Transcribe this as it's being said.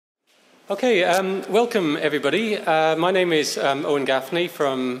Okay, welcome everybody. My name is Owen Gaffney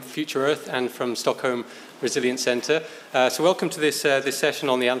from Future Earth and from Stockholm Resilience Centre. So welcome to this session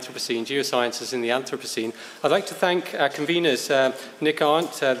on the Anthropocene, Geosciences in the Anthropocene. I'd like to thank our conveners, Nick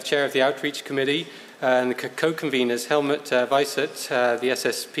Arndt, the Chair of the Outreach Committee, and the co-conveners, Helmut Weissert, the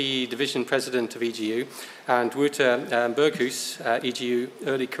SSP Division President of EGU, and Wouter Berghus, EGU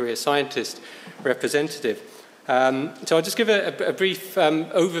Early Career Scientist Representative. So I'll just give a brief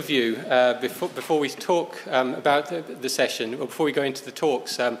overview before we talk about the session, or before we go into the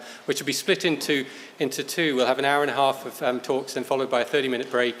talks, which will be split into two. We'll have an hour and a half of talks, then followed by a 30-minute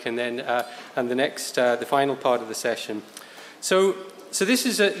break, and then the final part of the session. So this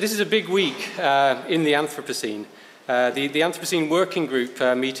is a big week in the Anthropocene. The Anthropocene Working Group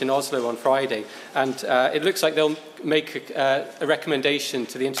meet in Oslo on Friday, and it looks like they'll make a recommendation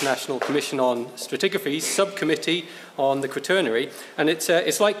to the International Commission on Stratigraphy subcommittee on the Quaternary, and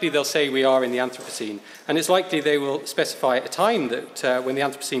it's likely they'll say we are in the Anthropocene, and it's likely they will specify a time that when the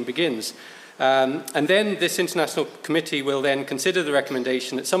Anthropocene begins. And then this international committee will then consider the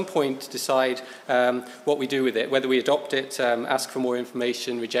recommendation, at some point decide what we do with it, whether we adopt it, ask for more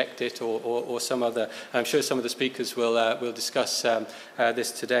information, reject it, or some other. I'm sure some of the speakers will discuss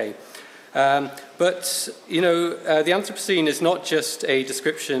this today. But, you know, the Anthropocene is not just a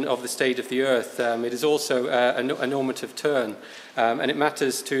description of the state of the Earth. It is also a normative term, and it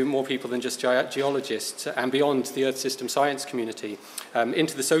matters to more people than just geologists and beyond the Earth system science community.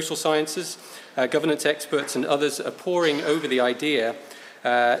 Into the social sciences, governance experts and others are poring over the idea.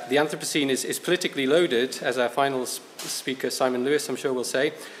 The Anthropocene is politically loaded, as our final speaker, Simon Lewis, I'm sure will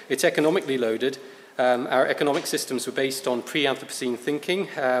say. It's economically loaded. Our economic systems were based on pre-Anthropocene thinking.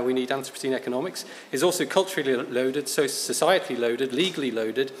 We need Anthropocene economics. It's also culturally loaded, so societally loaded, legally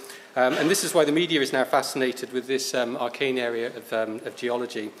loaded. And this is why the media is now fascinated with this arcane area of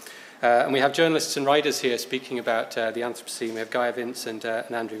geology. And we have journalists and writers here speaking about the Anthropocene. We have Gaia Vince and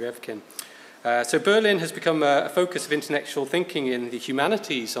Andrew Revkin. So Berlin has become a focus of intellectual thinking in the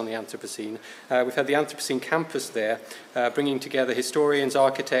humanities on the Anthropocene. We've had the Anthropocene campus there, bringing together historians,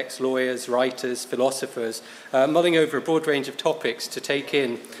 architects, lawyers, writers, philosophers, mulling over a broad range of topics to take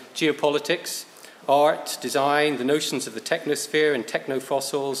in geopolitics, art, design, the notions of the technosphere and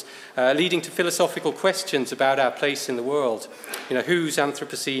technofossils, leading to philosophical questions about our place in the world. You know, whose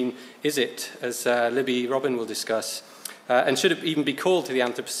Anthropocene is it, as Libby Robin will discuss? And should it even be called the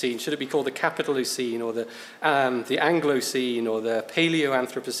Anthropocene? Should it be called the Capitalocene, or the Anglocene, or the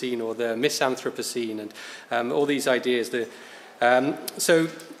Paleoanthropocene, or the Misanthropocene, and all these ideas. And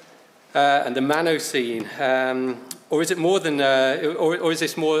the Manocene, or is it more than, or is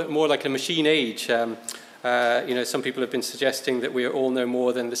this more like a machine age? You know, some people have been suggesting that we are all no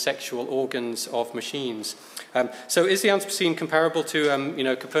more than the sexual organs of machines. So is the Anthropocene comparable to, you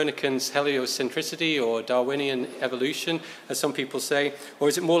know, Copernican's heliocentricity or Darwinian evolution, as some people say? Or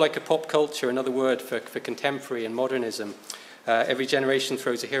is it more like a pop culture, another word for contemporary and modernism? Every generation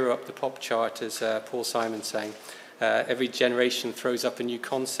throws a hero up the pop chart, as Paul Simon sang. Every generation throws up a new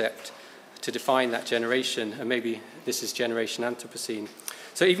concept to define that generation, and maybe this is Generation Anthropocene.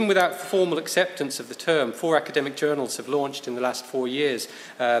 So even without formal acceptance of the term, 4 academic journals have launched in the last 4 years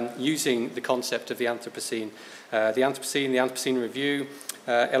using the concept of the Anthropocene. The Anthropocene Review,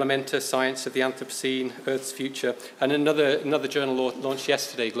 Elementa, Science of the Anthropocene, Earth's Future, and another journal launched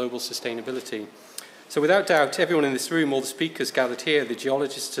yesterday, Global Sustainability. So without doubt, everyone in this room, all the speakers gathered here, the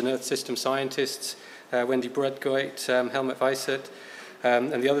geologists and Earth system scientists, Wendy Brodgoit, Helmut Weissert,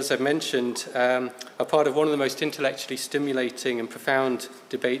 and the others I've mentioned, are part of one of the most intellectually stimulating and profound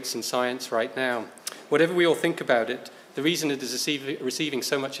debates in science right now. Whatever we all think about it, the reason it is receiving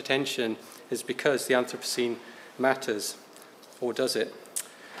so much attention is because the Anthropocene matters, or does it?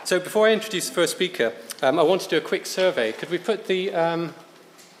 So before I introduce the first speaker, I want to do a quick survey. Could we put the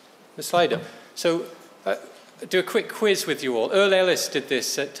slide up? So do a quick quiz with you all. Earl Ellis did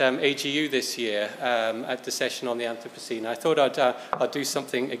this at EGU this year at the session on the Anthropocene. I thought I'd do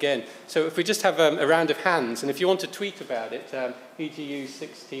something again. So if we just have a round of hands, and if you want to tweet about it,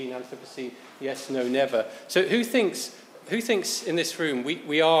 EGU2016 Anthropocene, yes, no, never. So who thinks in this room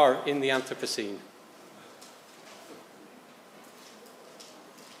we are in the Anthropocene?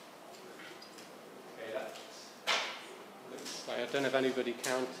 I don't have anybody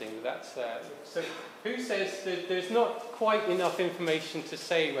counting. That's so. Who says that there's not quite enough information to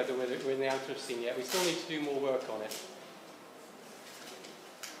say whether we're in the Anthropocene yet? We still need to do more work on it.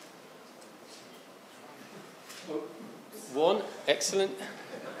 One, excellent.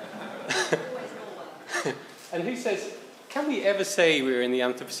 And who says, can we ever say we're in the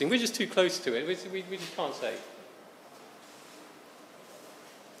Anthropocene? We're just too close to it. We just can't say.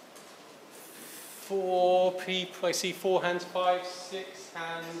 4 people. I see 4 hands, 5, 6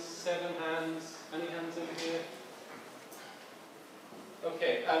 hands, 7 hands. Any hands over here?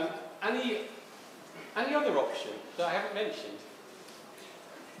 Okay. Any other option that I haven't mentioned?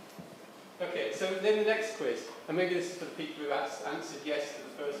 Okay, so then the next quiz, and maybe this is for the people who answered yes to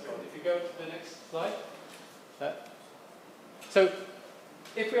the first one. If you go to the next slide. So,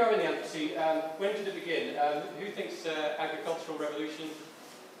 if we are in the Anthropocene, when did it begin? Who thinks agricultural revolution?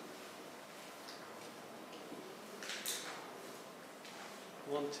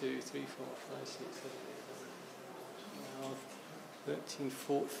 One, 2, 3, 4, 5, 6, 7, 8, 9, 13,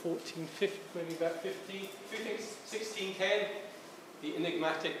 14, 15, maybe about 15. Who thinks 1610? The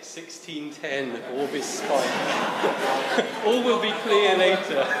enigmatic 1610 Orbis spike. All will be clear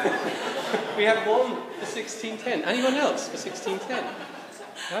later. We have one for 1610. Anyone else for 1610?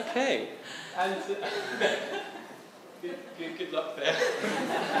 Okay. And good luck there.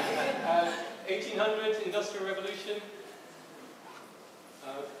 1800 Industrial Revolution.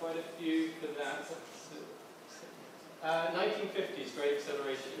 Quite a few for that. 1950s Great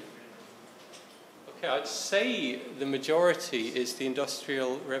Acceleration. Okay, I'd say the majority is the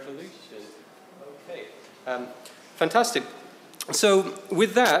Industrial Revolution. Okay, fantastic. So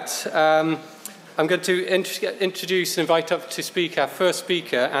with that, I'm going to introduce and invite up to speak our first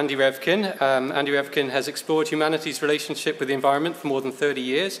speaker, Andy Revkin. Andy Revkin has explored humanity's relationship with the environment for more than 30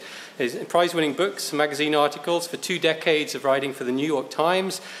 years. His prize-winning books, magazine articles, for 2 decades of writing for the New York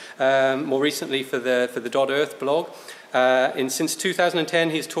Times, more recently for the .earth blog. Since 2010,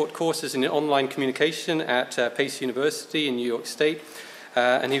 he's taught courses in online communication at Pace University in New York State,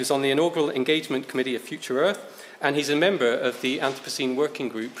 and he was on the inaugural engagement committee of Future Earth, and he's a member of the Anthropocene Working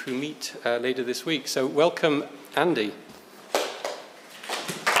Group who meet later this week. So welcome, Andy.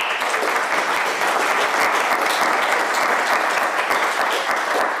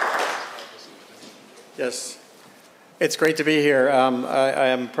 Yes, it's great to be here. I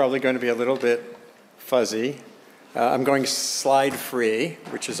am probably going to be a little bit fuzzy. I'm going slide-free,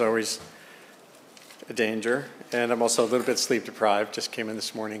 which is always a danger, and I'm also a little bit sleep-deprived, just came in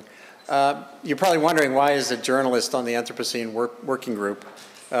this morning. You're probably wondering, why is a journalist on the Anthropocene working group?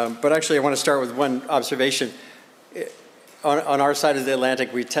 But actually, I want to start with one observation. On our side of the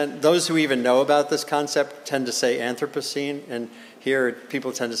Atlantic, those who even know about this concept tend to say Anthropocene, and here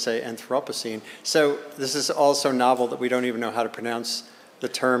people tend to say Anthropocene. So this is also novel that we don't even know how to pronounce the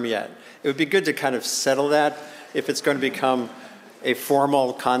term yet. It would be good to kind of settle that if it's going to become a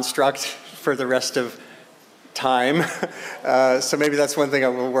formal construct for the rest of time. So maybe that's one thing I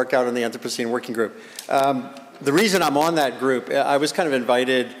will work out in the Anthropocene Working Group. The reason I'm on that group, I was kind of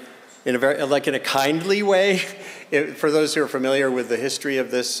invited in a kindly way. For those who are familiar with the history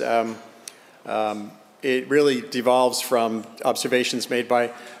of this, it really devolves from observations made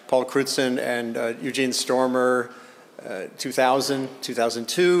by Paul Crutzen and Eugene Stormer, 2000,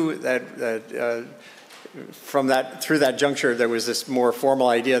 2002, through that juncture, there was this more formal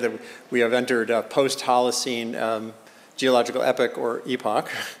idea that we have entered a post-Holocene geological epoch or epoch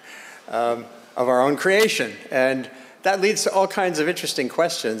of our own creation. And that leads to all kinds of interesting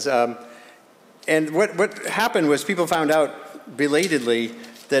questions. And what happened was people found out belatedly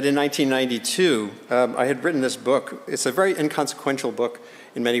that in 1992, I had written this book. It's a very inconsequential book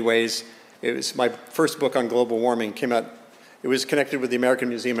in many ways. It was my first book on global warming. Came out. It was connected with the American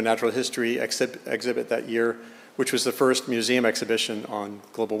Museum of Natural History exhibit that year, which was the first museum exhibition on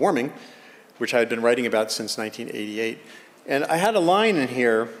global warming, which I had been writing about since 1988. And I had a line in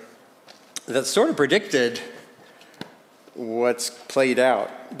here that sort of predicted what's played out.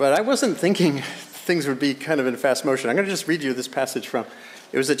 But I wasn't thinking things would be kind of in fast motion. I'm going to just read you this passage from.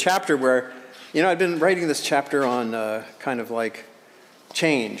 It was a chapter where, I'd been writing this chapter on kind of like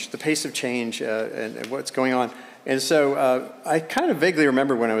change, the pace of change and what's going on. And so I kind of vaguely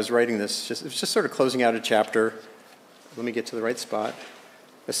remember when I was writing this, it was just sort of closing out a chapter. Let me get to the right spot.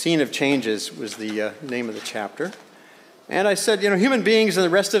 A Scene of Changes was the name of the chapter. And I said, human beings and the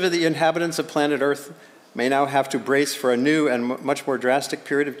rest of the inhabitants of planet Earth may now have to brace for a new and much more drastic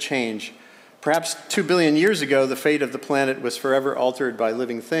period of change. Perhaps 2 billion years ago, the fate of the planet was forever altered by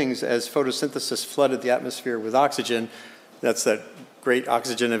living things as photosynthesis flooded the atmosphere with oxygen. That's that great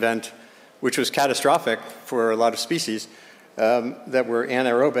oxygen event, which was catastrophic for a lot of species that were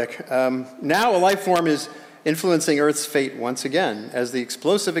anaerobic. Now a life form is influencing Earth's fate once again as the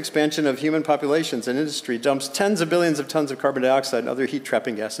explosive expansion of human populations and industry dumps tens of billions of tons of carbon dioxide and other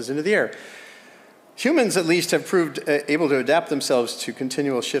heat-trapping gases into the air. Humans, at least, have proved able to adapt themselves to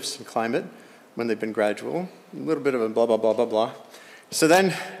continual shifts in climate when they've been gradual. A little bit of a blah, blah, blah, blah, blah. So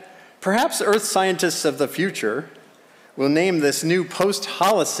then, perhaps Earth scientists of the future will name this new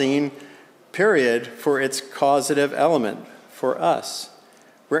post-Holocene period for its causative element, for us.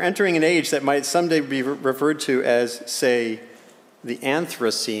 We're entering an age that might someday be referred to as, say, the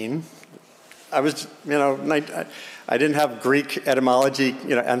Anthropocene. I was, I didn't have Greek etymology.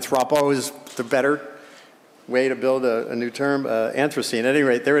 Anthropo is the better way to build a new term, Anthropocene. At any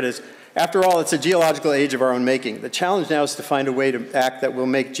rate, there it is. After all, it's a geological age of our own making. The challenge now is to find a way to act that will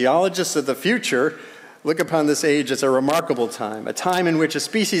make geologists of the future look upon this age as a remarkable time, a time in which a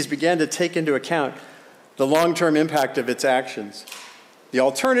species began to take into account the long-term impact of its actions. The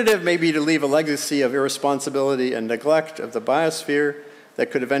alternative may be to leave a legacy of irresponsibility and neglect of the biosphere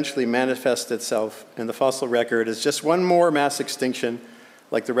that could eventually manifest itself in the fossil record as just one more mass extinction,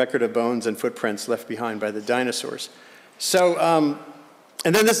 like the record of bones and footprints left behind by the dinosaurs. So,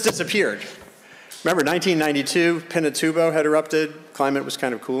 and then this disappeared. Remember, 1992, Pinatubo had erupted. Climate was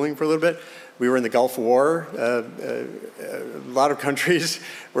kind of cooling for a little bit. We were in the Gulf War. A lot of countries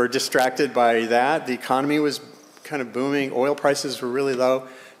were distracted by that. The economy was kind of booming. Oil prices were really low.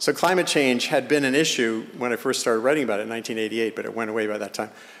 So climate change had been an issue when I first started writing about it in 1988, but it went away by that time.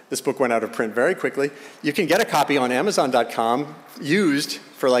 This book went out of print very quickly. You can get a copy on Amazon.com, used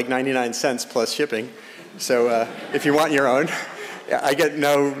for like 99 cents plus shipping. So if you want your own. I get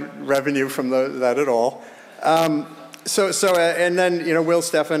no revenue from that at all. And then, Will,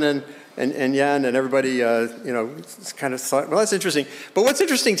 Stefan, and Jan and everybody, kind of thought, well, that's interesting. But what's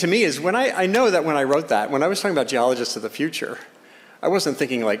interesting to me is I know that when I wrote that, when I was talking about geologists of the future, I wasn't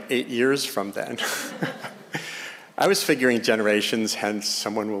thinking like 8 years from then. I was figuring generations, hence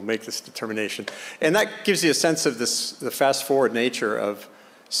someone will make this determination. And that gives you a sense of the fast-forward nature of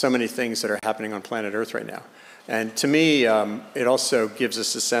so many things that are happening on planet Earth right now. And to me, it also gives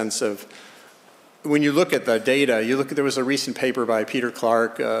us a sense of, when you look at the data, there was a recent paper by Peter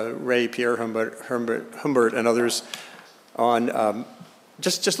Clark, Ray Pierre Humbert, and others on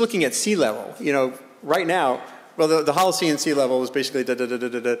just looking at sea level. Right now, well, the Holocene sea level was basically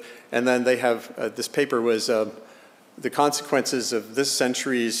and then they have, this paper was the consequences of this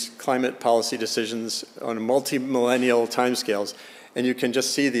century's climate policy decisions on multi-millennial timescales. And you can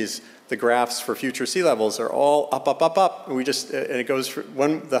just see the graphs for future sea levels are all up, up, up, up. And it goes,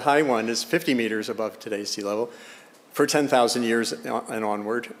 the high one is 50 meters above today's sea level for 10,000 years and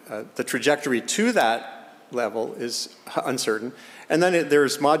onward. The trajectory to that level is uncertain. And then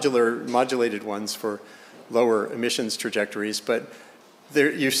there's modulated ones for lower emissions trajectories. But there,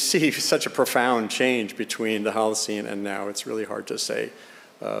 you see such a profound change between the Holocene and now. It's really hard to say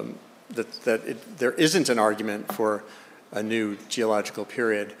there isn't an argument for a new geological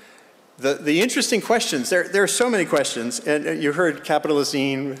period. The interesting questions, there are so many questions, and you heard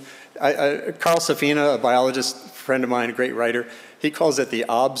Capitalocene. Carl Safina, a biologist friend of mine, a great writer, he calls it the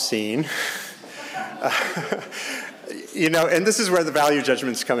obscene. And this is where the value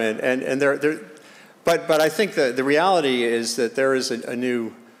judgments come in. But I think the reality is that there is a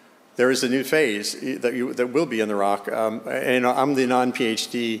new phase that will be in the rock. And I'm the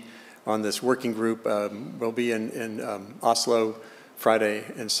non-PhD on this working group. We'll be in Oslo Friday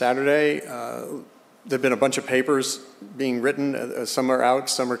and Saturday. There have been a bunch of papers being written. Some are out,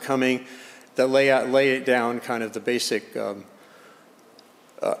 some are coming, that lay down kind of the basic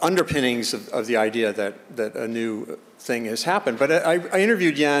underpinnings of the idea that a new thing has happened. But I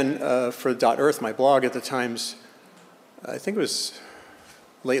interviewed Jan for .earth, my blog at the Times. I think it was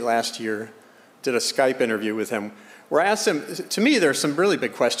late last year. Did a Skype interview with him where I asked him, to me, there are some really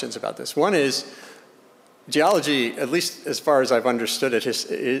big questions about this. One is, geology, at least as far as I've understood it,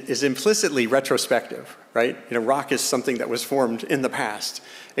 is implicitly retrospective, right? Rock is something that was formed in the past,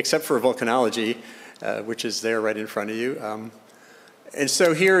 except for volcanology, which is there right in front of you. And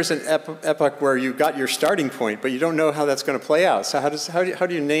so here's an epoch where you got your starting point, but you don't know how that's going to play out. So how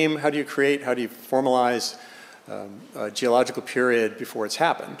do you name, how do you create, how do you formalize a geological period before it's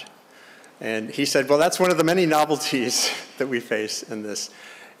happened? And he said, well, that's one of the many novelties that we face in this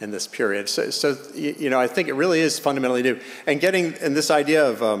period. So I think it really is fundamentally new. And this idea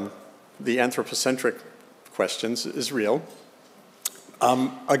of the anthropocentric questions is real.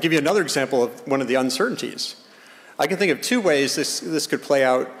 I'll give you another example of one of the uncertainties. I can think of two ways this could play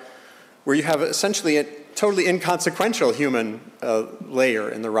out, where you have essentially a totally inconsequential human layer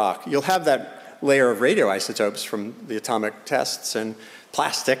in the rock. You'll have that layer of radioisotopes from the atomic tests and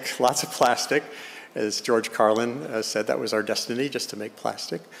plastic, lots of plastic. As George Carlin said, that was our destiny, just to make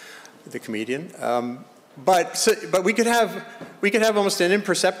plastic, the comedian. But we could have almost an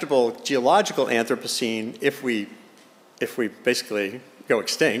imperceptible geological Anthropocene if we basically go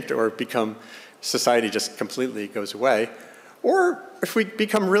extinct or become, society just completely goes away, or if we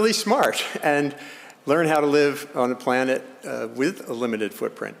become really smart and learn how to live on a planet with a limited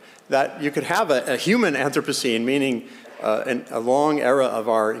footprint. That you could have a human Anthropocene, meaning a long era of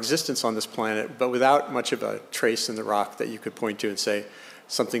our existence on this planet, but without much of a trace in the rock that you could point to and say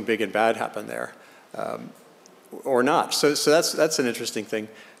something big and bad happened there, or not. So that's an interesting thing.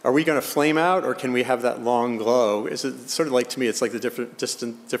 Are we going to flame out, or can we have that long glow? Is it sort of like, to me, it's like the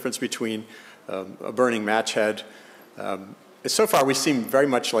difference between a burning match head. So far, we seem very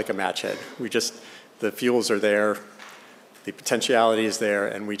much like a match head. The fuels are there, the potentiality is there,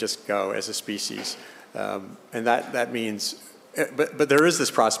 and we just go as a species. And that means, but there is this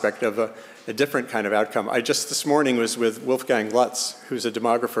prospect of a different kind of outcome. I just this morning was with Wolfgang Lutz, who's a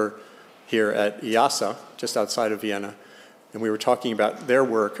demographer here at IASA, just outside of Vienna, and we were talking about their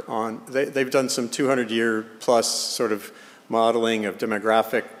work on, they've done some 200-year plus sort of modeling of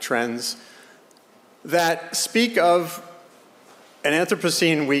demographic trends that speak of an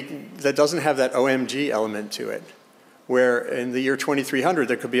Anthropocene that doesn't have that OMG element to it, where in the year 2300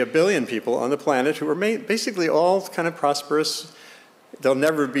 there could be 1 billion people on the planet who are basically all kind of prosperous. There'll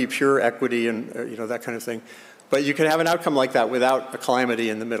never be pure equity and that kind of thing. But you could have an outcome like that without a calamity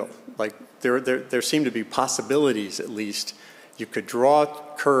in the middle. Like there seem to be possibilities, at least. You could draw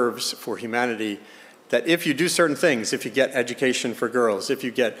curves for humanity that if you do certain things, if you get education for girls, if you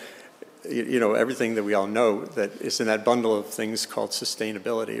get everything that we all know that is in that bundle of things called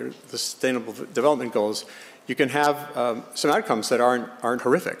sustainability or the Sustainable Development Goals, you can have some outcomes that aren't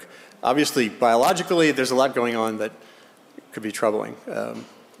horrific. Obviously, biologically, there's a lot going on that could be troubling.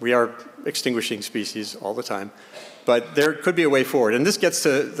 We are extinguishing species all the time, but there could be a way forward. And this gets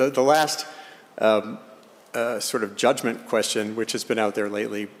to the last sort of judgment question, which has been out there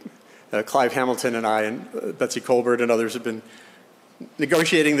lately. Clive Hamilton and I and Betsy Colbert and others have been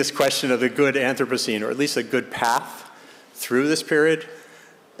negotiating this question of the good Anthropocene, or at least a good path through this period.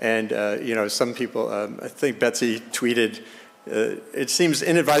 And some people, I think Betsy tweeted, it seems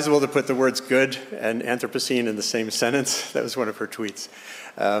inadvisable to put the words good and Anthropocene in the same sentence. That was one of her tweets.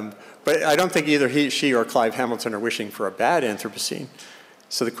 But I don't think either she or Clive Hamilton are wishing for a bad Anthropocene.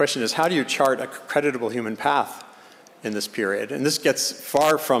 So the question is, how do you chart a creditable human path in this period? And this gets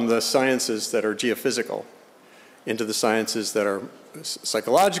far from the sciences that are geophysical into the sciences that are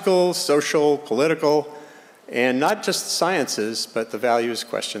psychological, social, political, and not just sciences, but the values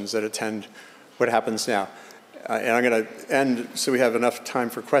questions that attend what happens now. And I'm going to end so we have enough time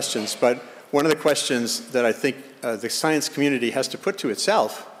for questions, but one of the questions that I think the science community has to put to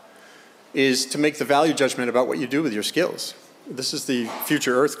itself is to make the value judgment about what you do with your skills. This is the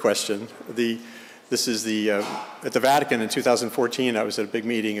future Earth question. This is at the Vatican in 2014, I was at a big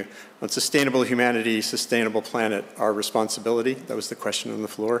meeting on sustainable humanity, sustainable planet, our responsibility. That was the question on the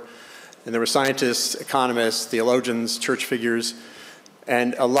floor. And there were scientists, economists, theologians, church figures,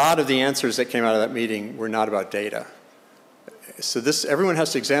 and a lot of the answers that came out of that meeting were not about data. So everyone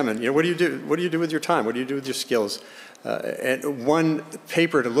has to examine, what do you do? What do you do with your time? What do you do with your skills? And one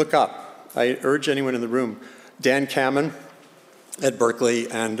paper to look up, I urge anyone in the room, Dan Kamen at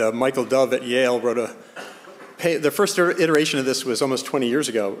Berkeley and Michael Dove at Yale wrote the first iteration of this was almost 20 years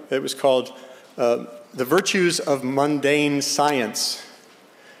ago. It was called The Virtues of Mundane Science.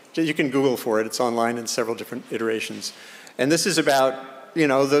 You can Google for it. It's online in several different iterations. And this is about,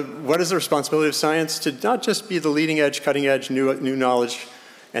 what is the responsibility of science to not just be the leading edge, cutting edge, new knowledge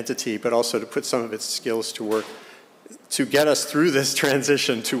entity, but also to put some of its skills to work to get us through this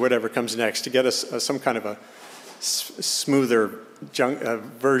transition to whatever comes next, to get us some kind of a smoother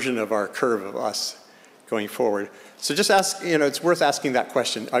version of our curve of us going forward. So just ask, it's worth asking that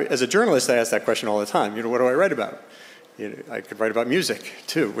question. As a journalist, I ask that question all the time. What do I write about? I could write about music,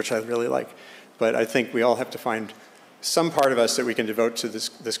 too, which I really like. But I think we all have to find some part of us that we can devote to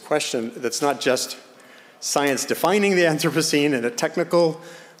this question that's not just science defining the Anthropocene in a technical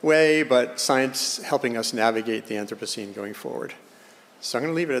way, but science helping us navigate the Anthropocene going forward. So I'm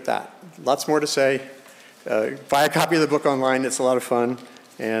going to leave it at that. Lots more to say. Buy a copy of the book online. It's a lot of fun.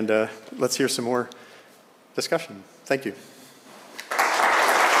 And let's hear some more discussion. Thank you.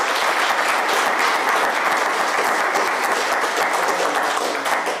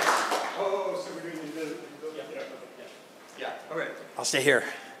 I'll stay here,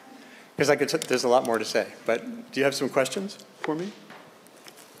 because there's a lot more to say. But do you have some questions for me?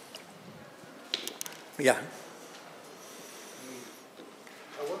 Yeah.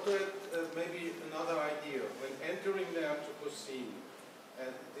 I want to add maybe another idea. When entering the Anthropocene,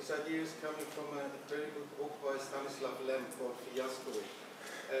 and this idea is coming from a very good book by Stanislav Lem called Fiasco.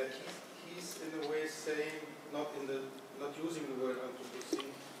 He's in a way saying, not using the word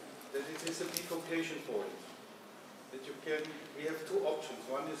Anthropocene, that it is a devocation point. that we have two options.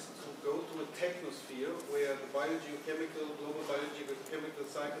 One is to go to a technosphere where the global biogeochemical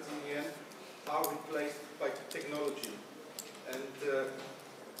cycles in the end are replaced by technology. And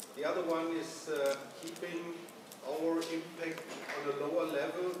the other one is keeping our impact on a lower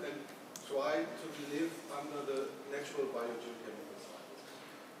level and try to live under the natural biogeochemical cycles.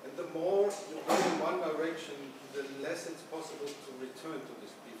 And the more you go in one direction, the less it's possible to return to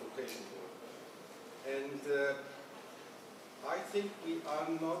this bifurcation world. And I think we are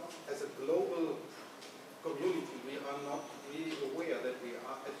not, as a global community, we are not really aware that we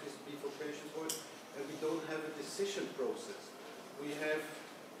are at this bifurcation point, and we don't have a decision process. We have,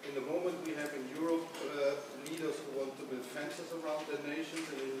 in the moment, we have in Europe leaders who want to build fences around their nations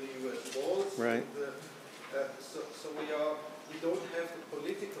and in the US walls. Right. And, so we don't have the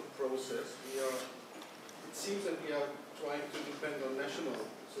political process. It seems that we are trying to depend on national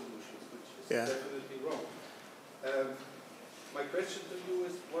solutions, which is definitely wrong. My question to you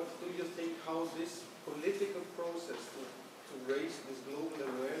is, what do you think, how this political process to raise this global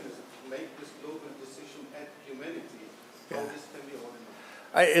awareness, to make this global decision at humanity, how this can be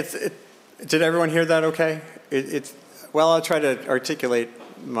organized? Did everyone hear that okay? Well, I'll try to articulate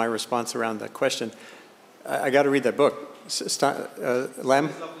my response around that question. I got to read that book. Lem?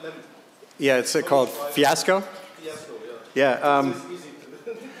 Yeah, it's called Fiasco? Fiasco, yeah. Yeah.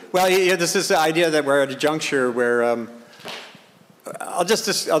 Well, yeah, this is the idea that we're at a juncture where I'll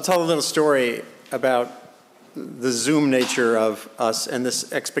tell a little story about the Zoom nature of us and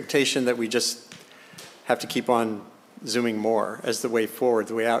this expectation that we just have to keep on zooming more as the way forward,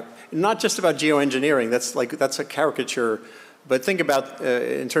 the way out. Not just about geoengineering, that's a caricature, but think about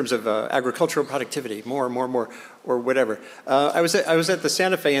in terms of agricultural productivity, more, or whatever. I was at the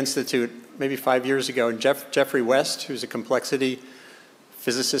Santa Fe Institute maybe 5 years ago, and Jeffrey West, who's a complexity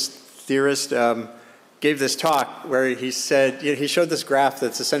physicist, theorist, gave this talk where he said, he showed this graph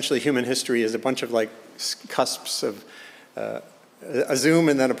that's essentially human history as a bunch of cusps of a zoom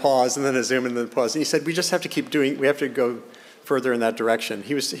and then a pause and then a zoom and then a pause. And he said, we just have to keep doing, we have to go further in that direction.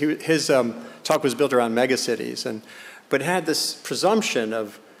 His talk was built around megacities, but had this presumption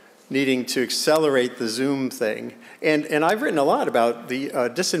of needing to accelerate the zoom thing. And I've written a lot about the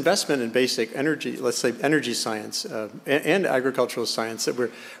disinvestment in basic energy, let's say energy science and agricultural science,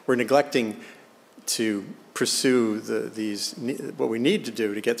 that we're neglecting to pursue what we need to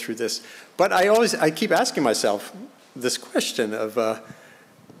do to get through this. But I keep asking myself this question of,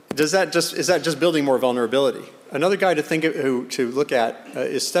 is that just building more vulnerability? Another guy to look at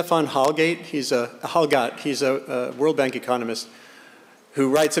is Stefan Hallgate. He's a World Bank economist who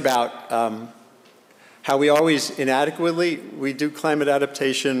writes about how we always we do climate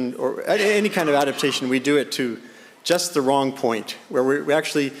adaptation or any kind of adaptation, we do it to just the wrong point, where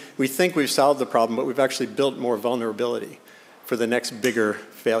we think we've solved the problem, but we've actually built more vulnerability for the next bigger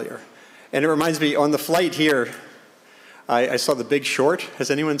failure. And it reminds me, on the flight here, I saw The Big Short.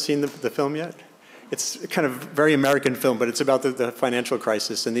 Has anyone seen the film yet? It's kind of very American film, but it's about the financial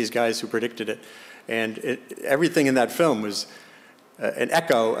crisis and these guys who predicted it. And everything in that film was an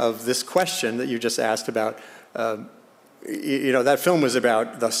echo of this question that you just asked about. That film was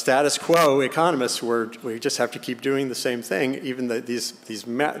about the status quo economists we just have to keep doing the same thing. Even these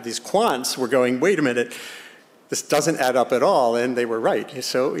quants were going, wait a minute, this doesn't add up at all, and they were right.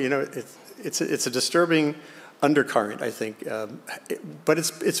 So it's a disturbing undercurrent, I think, but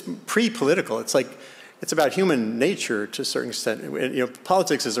it's pre-political. It's about human nature to a certain extent.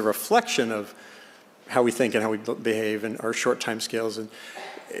 Politics is a reflection of how we think and how we behave and our short time scales. And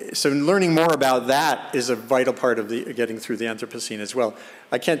so learning more about that is a vital part of getting through the Anthropocene as well.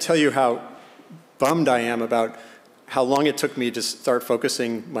 I can't tell you how bummed I am about how long it took me to start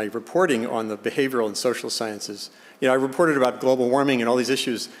focusing my reporting on the behavioral and social sciences. I reported about global warming and all these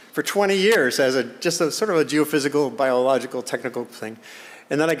issues for 20 years as just a sort of a geophysical, biological, technical thing.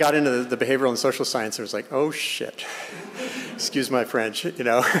 And then I got into the behavioral and social science and was like, oh shit, excuse my French,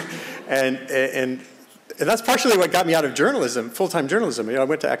 And that's partially what got me out of journalism, full-time journalism. I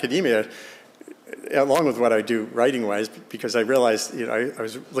went to academia along with what I do writing-wise because I realized, I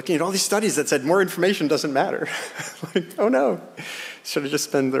was looking at all these studies that said more information doesn't matter. Oh no, should I just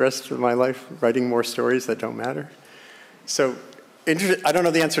spend the rest of my life writing more stories that don't matter? So, I don't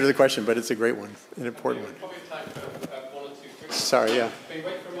know the answer to the question, but it's a great one, an important one. Probably time for one or two questions. Sorry, yeah. Can you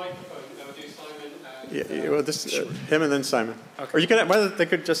wait for a microphone? We'll do Simon and... Yeah, well, him and then Simon. Okay. Or you could, they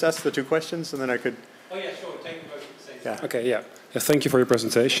could just ask the two questions, and then I could... Oh yeah, sure, take them both at the same time. Yeah. Okay, yeah. Thank you for your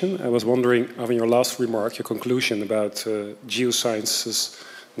presentation. I was wondering, having your last remark, your conclusion about geosciences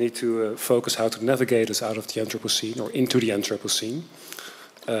need to focus how to navigate us out of the Anthropocene or into the Anthropocene.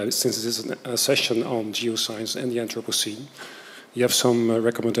 since this is a session on geoscience and the Anthropocene, you have some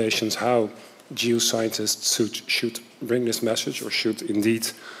recommendations how geoscientists should bring this message, or should indeed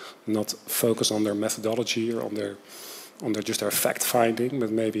not focus on their methodology or on their just their fact finding,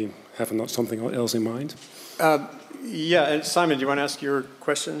 but maybe have something else in mind? Yeah, and Simon, do you want to ask your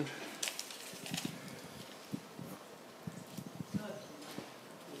question?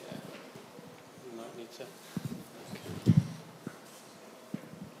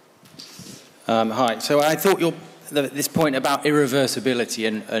 Hi. So I thought this point about irreversibility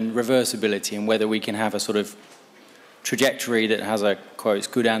and reversibility, and whether we can have a sort of trajectory that has a, quotes,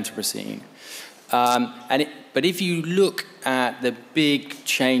 good Anthropocene. But if you look at the big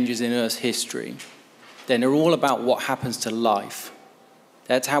changes in Earth's history, then they're all about what happens to life.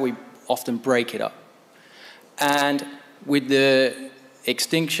 That's how we often break it up. And with the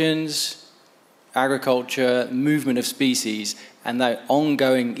extinctions, agriculture, movement of species, and that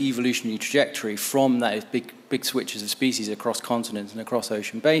ongoing evolutionary trajectory from those big switches of species across continents and across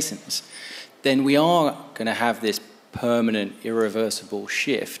ocean basins, then we are going to have this permanent, irreversible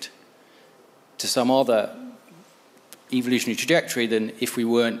shift to some other evolutionary trajectory than if we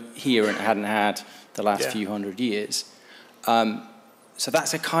weren't here and hadn't had the last few hundred years. So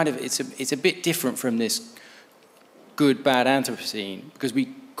that's a kind of, it's a bit different from this good, bad Anthropocene, because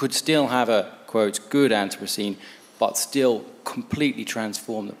we could still have a, quote, good Anthropocene, but still completely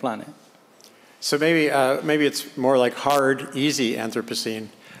transform the planet. So maybe it's more like hard, easy Anthropocene.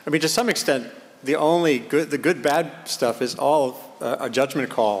 I mean, to some extent, the good, bad stuff is all a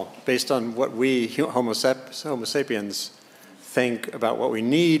judgment call based on what we, Homo sapiens, think about what we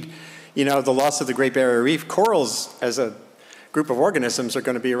need. You know, the loss of the Great Barrier Reef, corals as a group of organisms are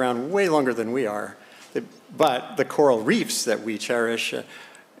going to be around way longer than we are. But the coral reefs that we cherish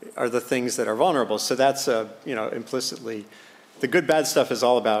are the things that are vulnerable. So that's, you know, implicitly, the good, bad stuff is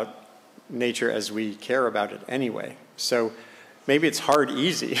all about nature as we care about it anyway. So maybe it's hard,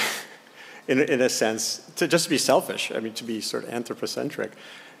 easy, in a sense, to just be selfish. I mean, to be sort of anthropocentric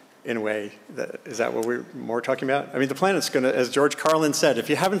in a way. Is that what we're more talking about? I mean, the planet's going to, as George Carlin said, if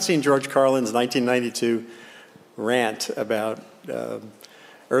you haven't seen George Carlin's 1992 rant about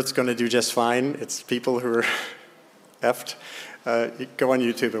Earth's going to do just fine, it's people who are effed, you go on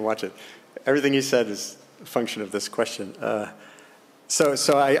YouTube and watch it. Everything he said is a function of this question.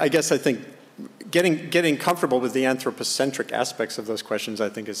 So I guess I think getting comfortable with the anthropocentric aspects of those questions, I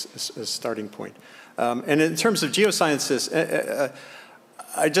think, is a starting point. And in terms of geosciences,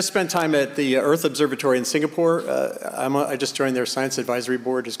 I just spent time at the Earth Observatory in Singapore. I just joined their science advisory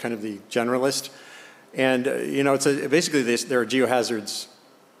board as kind of the generalist. And, you know, it's basically they're a geohazards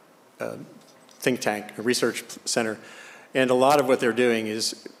think tank, a research center. And a lot of what they're doing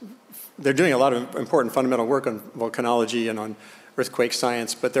is, they're doing a lot of important fundamental work on volcanology and on earthquake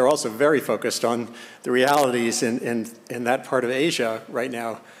science, but they're also very focused on the realities in that part of Asia right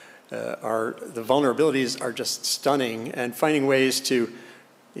now. The vulnerabilities are just stunning, and finding ways to,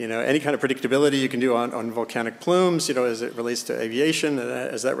 you know, any kind of predictability you can do on volcanic plumes, you know, as it relates to aviation,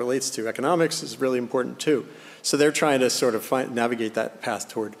 as that relates to economics, is really important too. So they're trying to sort of navigate that path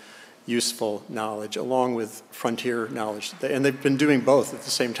toward useful knowledge along with frontier knowledge. And they've been doing both at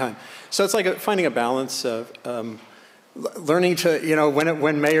the same time. So it's like finding a balance of learning to, you know,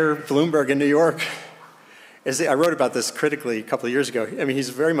 when Mayor Bloomberg in New York, I wrote about this critically a couple of years ago. I mean, he's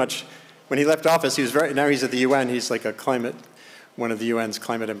very much, when he left office, now he's at the UN, he's like one of the UN's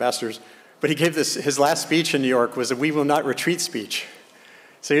climate ambassadors. But he gave his last speech in New York was a "we will not retreat" speech.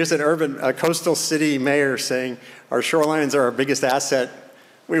 So here's a coastal city mayor saying, our shorelines are our biggest asset,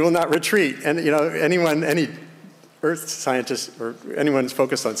 we will not retreat. And, you know, any earth scientist or anyone who's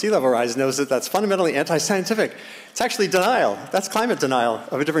focused on sea level rise knows that that's fundamentally anti-scientific. It's actually denial. That's climate denial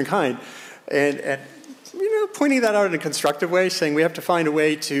of a different kind. And you know, pointing that out in a constructive way, saying we have to find a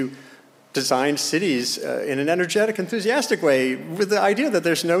way to design cities in an energetic, enthusiastic way with the idea that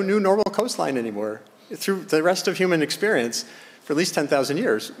there's no new normal coastline anymore through the rest of human experience for at least 10,000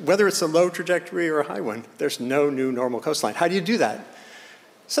 years. Whether it's a low trajectory or a high one, there's no new normal coastline. How do you do that?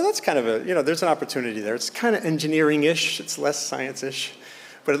 So that's kind of a, you know, there's an opportunity there. It's kind of engineering-ish, it's less science-ish,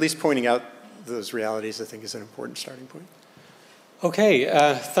 but at least pointing out those realities, I think, is an important starting point. Okay,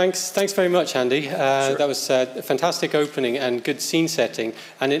 thanks very much, Andy. Sure. That was a fantastic opening and good scene setting,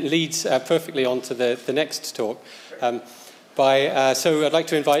 and it leads perfectly on to the next talk. So I'd like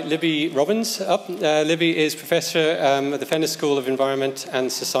to invite Libby Robbins up. Libby is Professor at the Fenner School of Environment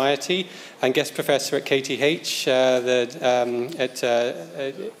and Society and guest professor at KTH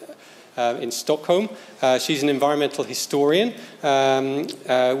in Stockholm. She's an environmental historian,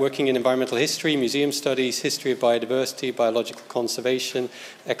 working in environmental history, museum studies, history of biodiversity, biological conservation,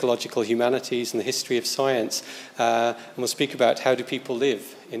 ecological humanities, and the history of science. And we'll speak about how do people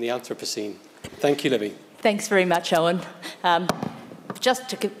live in the Anthropocene. Thank you, Libby. Thanks very much, Owen. Just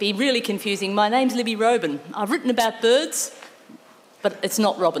to be really confusing, my name's Libby Robin. I've written about birds, but it's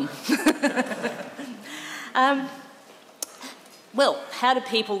not Robin. Well, how do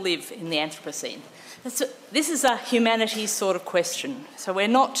people live in the Anthropocene? This is a humanities sort of question. So we're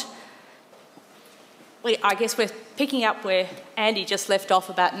not... I guess we're picking up where Andy just left off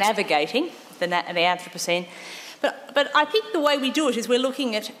about navigating the Anthropocene. But I think the way we do it is we're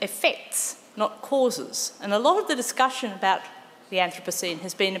looking at effects, not causes. And a lot of the discussion about the Anthropocene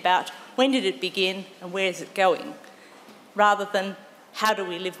has been about when did it begin and where is it going, rather than how do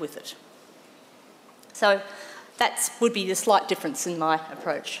we live with it. So that would be the slight difference in my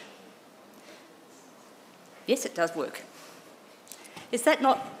approach. Yes, it does work. Is that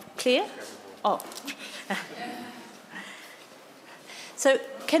not clear? Oh. So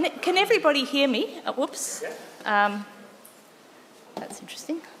can everybody hear me? Whoops. That's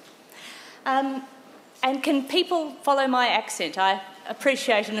interesting. And can people follow my accent? I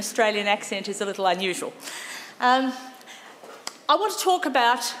appreciate an Australian accent is a little unusual. I want to talk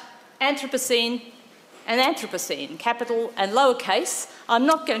about Anthropocene and Anthropocene, capital and lowercase. I'm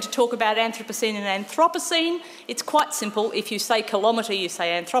not going to talk about Anthropocene and Anthropocene. It's quite simple. If you say kilometre, you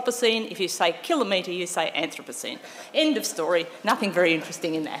say Anthropocene. If you say kilometre, you say Anthropocene. End of story. Nothing very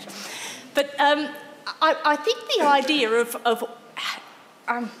interesting in that. But I think the idea of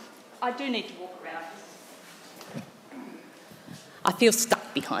I do need to walk around. I feel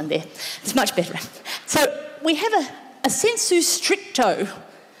stuck behind there. It's much better. So we have a sensu stricto.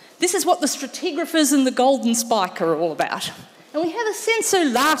 This is what the stratigraphers and the golden spike are all about. And we have a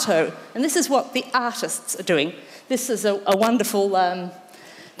sensu lato, and this is what the artists are doing. This is a wonderful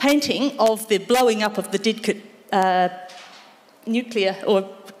painting of the blowing up of the Didcot nuclear or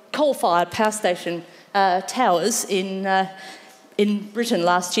coal-fired power station towers in Britain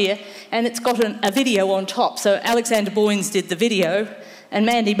last year, and it's got a video on top. So Alexander Boynes did the video, and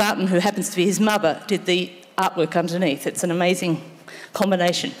Mandy Martin, who happens to be his mother, did the artwork underneath. It's an amazing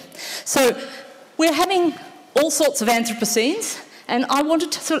combination. So we're having all sorts of Anthropocenes, and I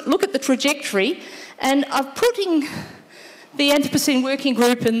wanted to sort of look at the trajectory, and I'm putting the Anthropocene Working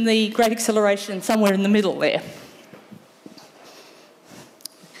Group and the Great Acceleration somewhere in the middle there,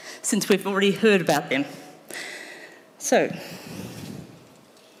 since we've already heard about them. So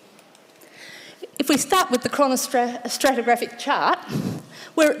if we start with the chronostratigraphic chart,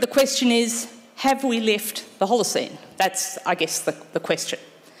 where the question is, have we left the Holocene? That's, I guess, the question.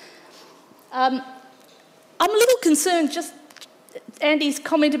 I'm a little concerned, just Andy's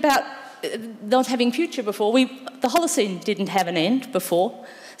comment about not having future before. The Holocene didn't have an end before,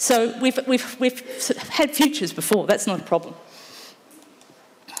 so we've had futures before. That's not a problem.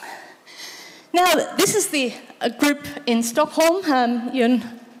 Now, this is a group in Stockholm, Jon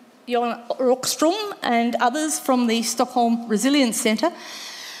Rockstrom and others from the Stockholm Resilience Centre,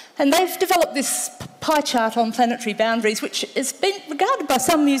 and they've developed this pie chart on planetary boundaries, which has been regarded by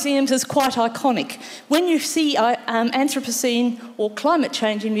some museums as quite iconic. When you see Anthropocene or climate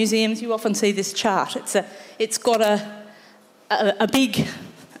change in museums, you often see this chart. It's got a big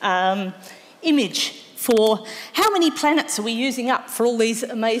image for how many planets are we using up for all these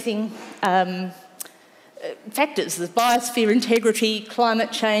amazing factors: the biosphere integrity,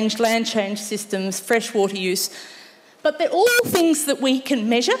 climate change, land change systems, freshwater use. But they're all things that we can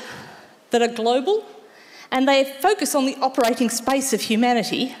measure, that are global, and they focus on the operating space of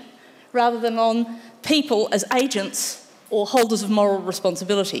humanity rather than on people as agents or holders of moral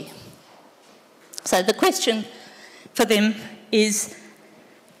responsibility. So the question for them is,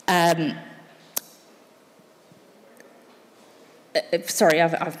 sorry,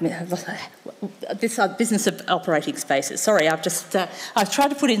 this business of operating spaces. Sorry, I've tried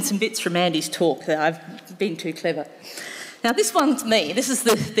to put in some bits from Andy's talk that I've been too clever. Now this one's me. This is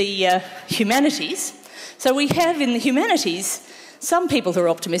the humanities. So we have in the humanities some people who are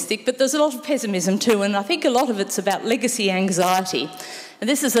optimistic, but there's a lot of pessimism too, and I think a lot of it's about legacy anxiety. And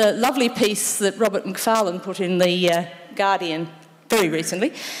this is a lovely piece that Robert McFarlane put in the Guardian very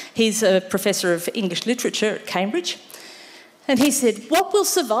recently. He's a professor of English literature at Cambridge. And he said, "What will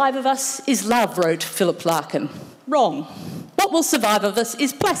survive of us is love," wrote Philip Larkin. Wrong. What will survive of us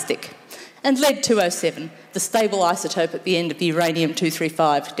is plastic and lead-207, the stable isotope at the end of the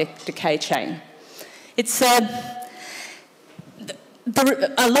uranium-235 decay chain. It's a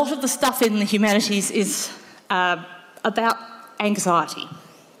lot of the stuff in the humanities is about anxiety.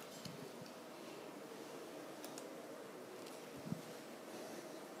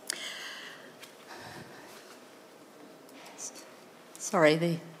 Sorry,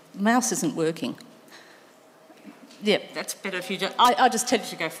 the mouse isn't working. Yeah, that's better if you just... I just tell you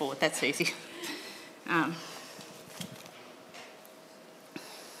to go forward, that's easy.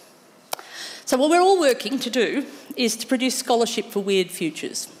 So what we're all working to do is to produce scholarship for weird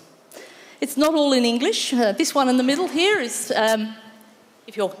futures. It's not all in English. This one in the middle here is,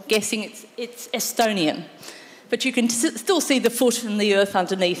 if you're guessing, it's Estonian. But you can still see the foot and the earth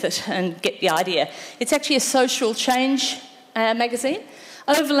underneath it and get the idea. It's actually a social change magazine.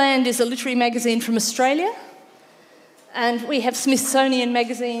 Overland is a literary magazine from Australia. And we have Smithsonian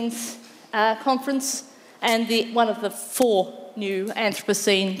Magazine's conference and one of the 4 new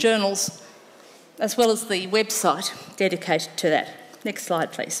Anthropocene journals, as well as the website dedicated to that. Next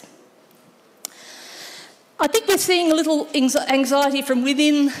slide, please. I think we're seeing a little anxiety from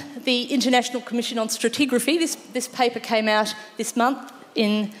within the International Commission on Stratigraphy. This paper came out this month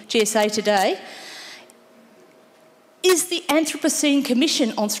in GSA Today. Is the Anthropocene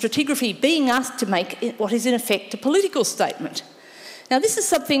Commission on Stratigraphy being asked to make what is in effect a political statement? Now this is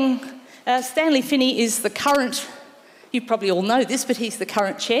something, Stanley Finney is the current, you probably all know this, but he's the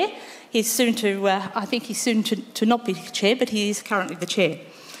current chair. He's soon to, I think he's soon to not be chair, but he is currently the chair.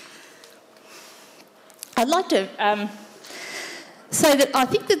 I'd like to say that I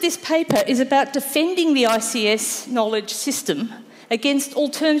think that this paper is about defending the ICS knowledge system against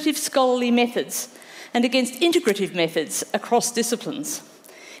alternative scholarly methods and against integrative methods across disciplines.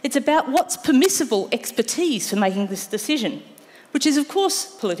 It's about what's permissible expertise for making this decision, which is of course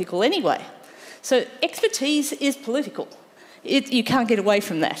political anyway. So expertise is political. You can't get away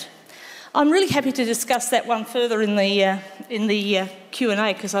from that. I'm really happy to discuss that one further in the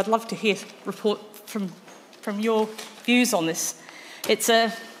Q&A because I'd love to hear a report from your views on this. It's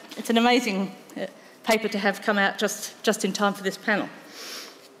an amazing paper to have come out just in time for this panel.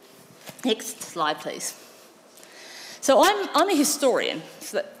 Next slide, please. So I'm a historian,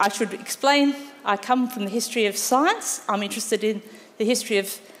 so I should explain. I come from the history of science. I'm interested in the history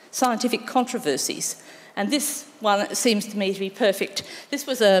of scientific controversies. And this one seems to me to be perfect. This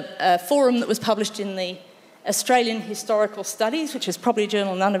was a forum that was published in the Australian Historical Studies, which is probably a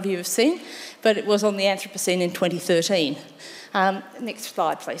journal none of you have seen, but it was on the Anthropocene in 2013. Next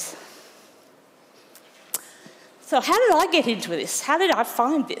slide, please. So how did I get into this? How did I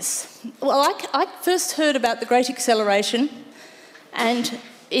find this? Well, I first heard about the Great Acceleration and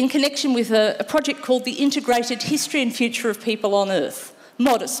in connection with a project called the Integrated History and Future of People on Earth.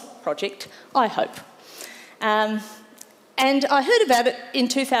 Modest project, I hope. And I heard about it in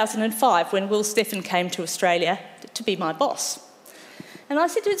 2005 when Will Steffen came to Australia to be my boss. And I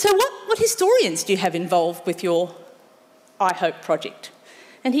said to him, so what historians do you have involved with your I Hope project?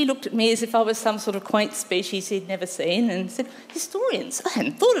 And he looked at me as if I was some sort of quaint species he'd never seen and said, historians? I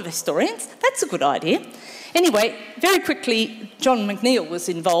hadn't thought of historians. That's a good idea. Anyway, very quickly, John McNeill was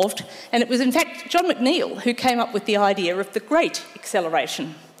involved, and it was in fact John McNeill who came up with the idea of the Great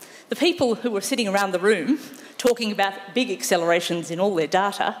Acceleration. The people who were sitting around the room talking about big accelerations in all their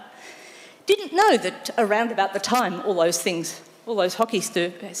data didn't know that around about the time all those hockey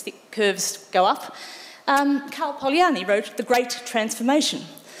stick curves go up, Carl Pogliani wrote The Great Transformation.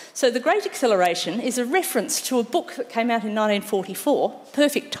 So The Great Acceleration is a reference to a book that came out in 1944,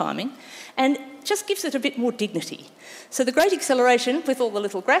 perfect timing, and just gives it a bit more dignity. So The Great Acceleration, with all the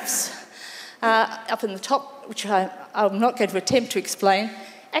little graphs up in the top, which I'm not going to attempt to explain,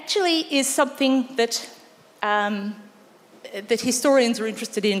 actually is something that, that historians are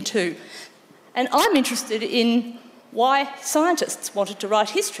interested in too. And I'm interested in why scientists wanted to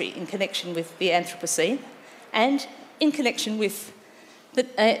write history in connection with the Anthropocene and in connection with the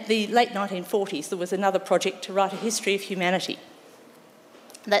late 1940s. There was another project to write a history of humanity.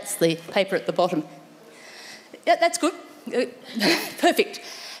 That's the paper at the bottom. Yeah, that's good. Perfect.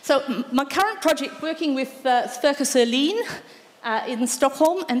 So my current project, working with Sverker Sörlin in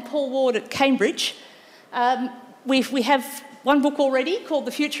Stockholm and Paul Ward at Cambridge, we have one book already called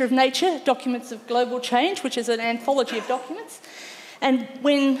The Future of Nature, Documents of Global Change, which is an anthology of documents. And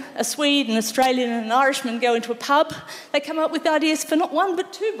when a Swede, an Australian and an Irishman go into a pub, they come up with ideas for not one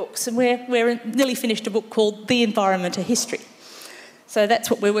but 2 books. And we're nearly finished a book called The Environment, a History. So that's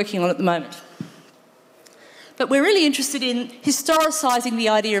what we're working on at the moment. But we're really interested in historicising the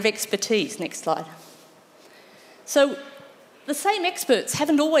idea of expertise. Next slide. So the same experts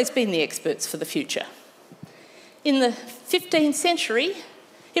haven't always been the experts for the future. In the 15th century,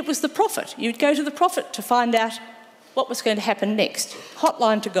 it was the prophet. You'd go to the prophet to find out what was going to happen next.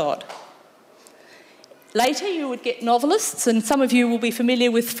 Hotline to God. Later, you would get novelists, and some of you will be familiar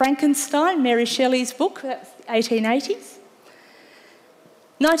with Frankenstein, Mary Shelley's book, that's the 1880s.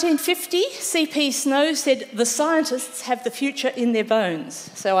 1950, C.P. Snow said, "The scientists have the future in their bones."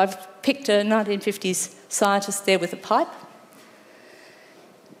 So I've picked a 1950s scientist there with a pipe.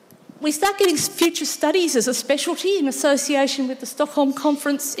 We start getting future studies as a specialty in association with the Stockholm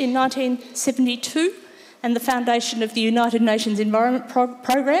Conference in 1972 and the foundation of the United Nations Environment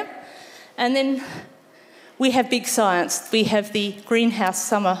Programme. And then we have big science. We have the Greenhouse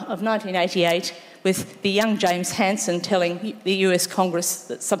Summer of 1988 with the young James Hansen telling the US Congress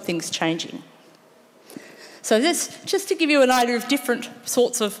that something's changing. So this, just to give you an idea of different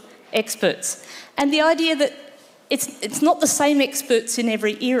sorts of experts, and the idea that it's not the same experts in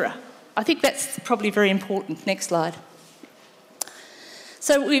every era. I think that's probably very important. Next slide.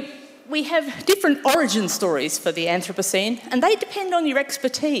 So we have different origin stories for the Anthropocene, and they depend on your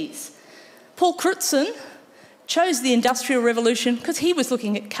expertise. Paul Crutzen chose the Industrial Revolution because he was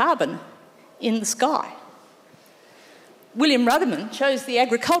looking at carbon in the sky. William Ruddiman chose the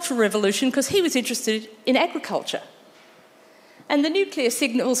Agricultural Revolution because he was interested in agriculture. And the nuclear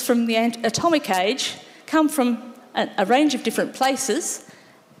signals from the atomic age come from a range of different places,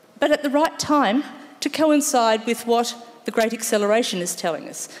 but at the right time to coincide with what the Great Acceleration is telling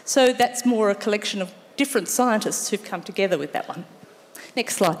us. So that's more a collection of different scientists who've come together with that one.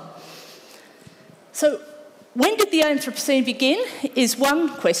 Next slide. So when did the Anthropocene begin is one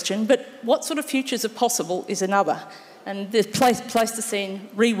question, but what sort of futures are possible is another. And the Pleistocene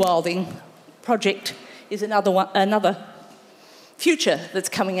rewilding project is another future that's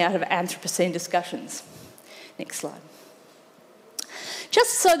coming out of Anthropocene discussions. Next slide.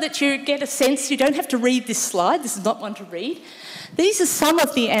 Just so that you get a sense, you don't have to read this slide, this is not one to read. These are some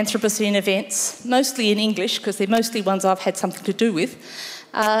of the Anthropocene events, mostly in English, because they're mostly ones I've had something to do with,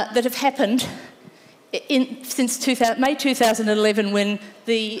 that have happened since May 2011, when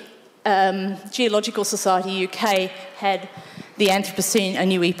the Geological Society UK had the Anthropocene, a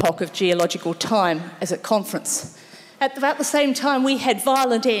new epoch of geological time, as a conference. At about the same time, we had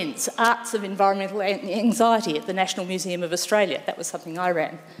Violent Ends, Arts of Environmental Anxiety at the National Museum of Australia. That was something I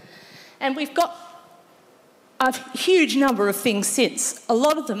ran. And we've got a huge number of things since. A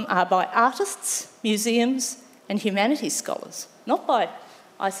lot of them are by artists, museums, and humanities scholars, not by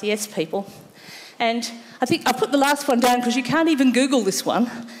ICS people. And I think I put the last one down because you can't even Google this one.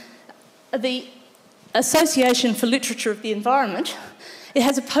 The Association for Literature of the Environment, it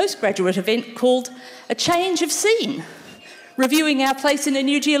has a postgraduate event called A Change of Scene, reviewing our place in a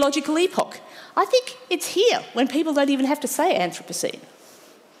new geological epoch. I think it's here when people don't even have to say Anthropocene.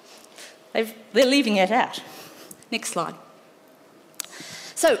 They're leaving it out. Next slide.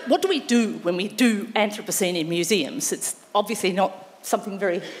 So what do we do when we do Anthropocene in museums? It's obviously not something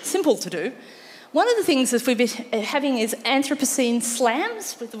very simple to do. One of the things that we've been having is Anthropocene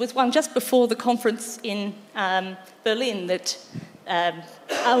slams. There was one just before the conference in Berlin that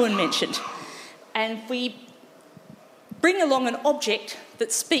Owen mentioned. And we bring along an object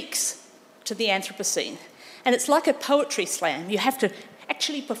that speaks to the Anthropocene. And it's like a poetry slam. You have to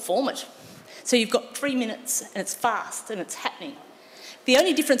actually perform it. So you've got 3 minutes and it's fast and it's happening. The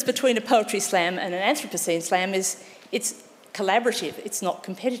only difference between a poetry slam and an Anthropocene slam is it's collaborative, it's not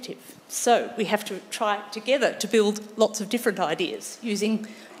competitive. So we have to try together to build lots of different ideas using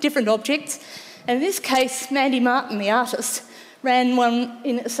different objects. And in this case, Mandy Martin, the artist, ran one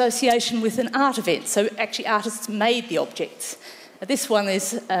in association with an art event. So actually artists made the objects. This one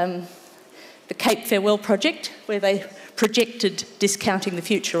is the Cape Farewell project, where they projected discounting the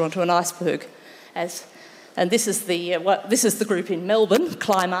future onto an iceberg. And this is the group in Melbourne,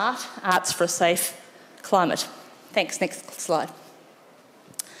 Climart, Arts for a Safe Climate. Thanks, next slide.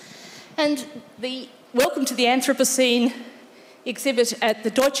 And the Welcome to the Anthropocene exhibit at the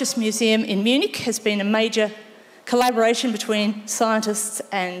Deutsches Museum in Munich has been a major collaboration between scientists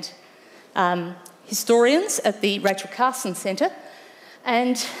and historians at the Rachel Carson Centre.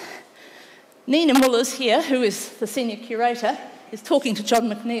 And Nina Muller's here, who is the senior curator, is talking to John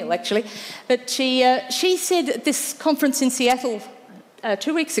McNeil, actually. But she said at this conference in Seattle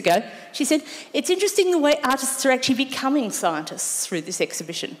 2 weeks ago, she said, it's interesting the way artists are actually becoming scientists through this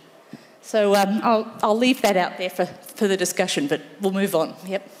exhibition. So I'll leave that out there for the discussion, but we'll move on.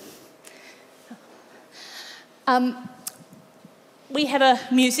 Yep. We have a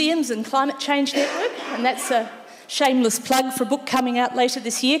Museums and Climate Change Network, and that's a shameless plug for a book coming out later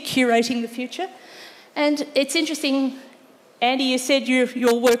this year, Curating the Future. And it's interesting, Andy, you said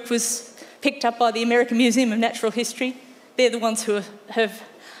your work was picked up by the American Museum of Natural History. They're the ones who have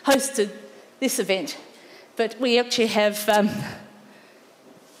hosted this event. But we actually have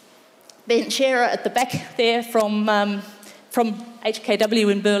Ben Scherer at the back there from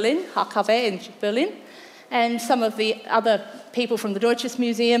HKW in Berlin, HKW in Berlin, and some of the other people from the Deutsches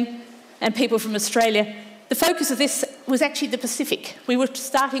Museum and people from Australia. The focus of this was actually the Pacific. We were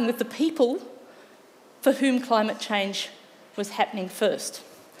starting with the people for whom climate change was happening first.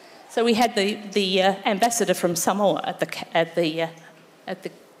 So we had the ambassador from Samoa at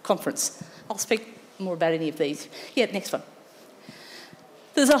the conference. I'll speak more about any of these. Yeah, next one.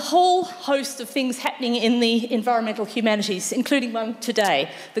 There's a whole host of things happening in the environmental humanities, including one today.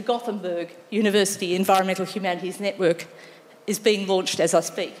 The Gothenburg University Environmental Humanities Network is being launched as I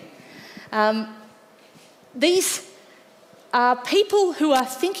speak. These are people who are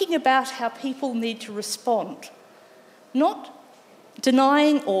thinking about how people need to respond, not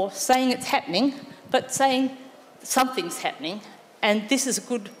denying or saying it's happening, but saying something's happening, and this is a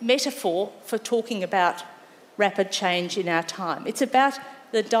good metaphor for talking about rapid change in our time. It's about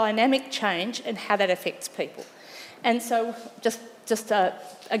the dynamic change and how that affects people. And so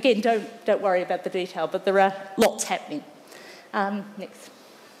again, don't worry about the detail, but there are lots happening. Next.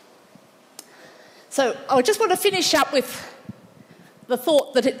 So I just want to finish up with the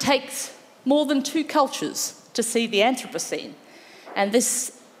thought that it takes more than 2 cultures to see the Anthropocene. And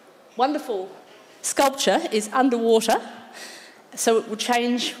this wonderful sculpture is underwater, so it will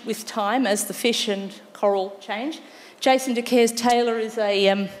change with time as the fish and coral change. Jason DeCaires-Taylor is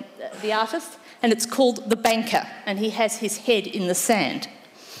the artist, and it's called The Banker, and he has his head in the sand.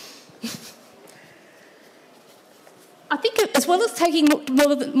 I think as well as taking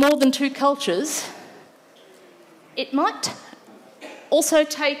more than 2 cultures, it might also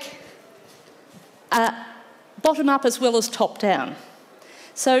take bottom up as well as top down.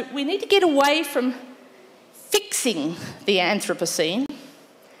 So we need to get away from fixing the Anthropocene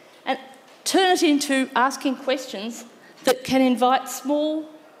and turn it into asking questions that can invite small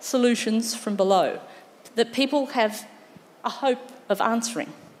solutions from below, that people have a hope of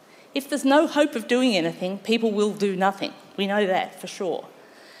answering. If there's no hope of doing anything, people will do nothing. We know that for sure.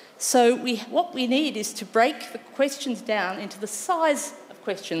 So what we need is to break the questions down into the size of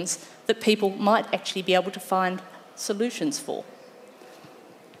questions that people might actually be able to find solutions for.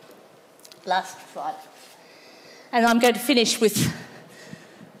 Last slide. And I'm going to finish with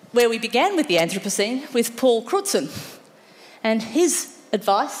where we began with the Anthropocene, with Paul Crutzen. And his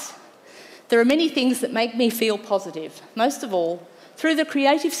advice: there are many things that make me feel positive, most of all, through the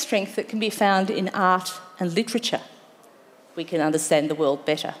creative strength that can be found in art and literature. We can understand the world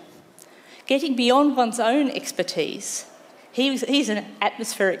better. Getting beyond one's own expertise, he's an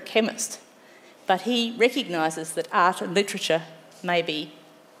atmospheric chemist, but he recognises that art and literature may be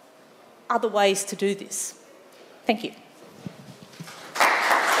other ways to do this. Thank you.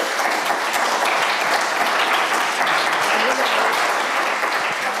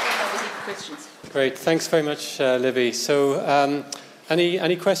 Great, thanks very much, Libby. So,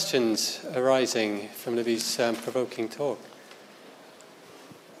 any questions arising from Libby's provoking talk?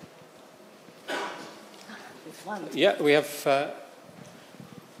 Yeah, we have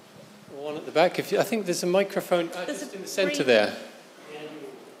one at the back. I think there's a microphone just in the centre there.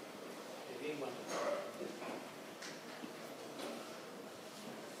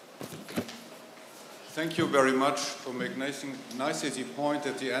 Thank you very much for making nicely the point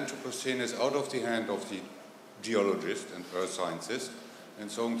that the Anthropocene is out of the hand of the geologists and earth scientists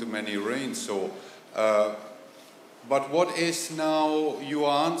and sowing too many rains. So, but what is now your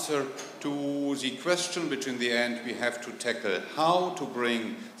answer to the question between the end we have to tackle? How to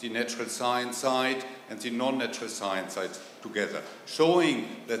bring the natural science side and the non-natural science side together, showing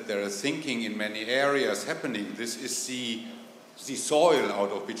that there is thinking in many areas happening. This is the soil out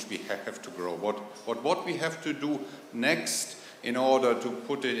of which we have to grow. What we have to do next, in order to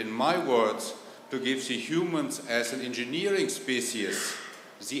put it in my words, to give the humans as an engineering species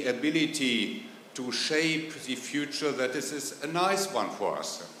the ability to shape the future, that this is a nice one for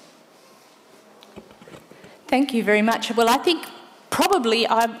us. Thank you very much. Well, I think probably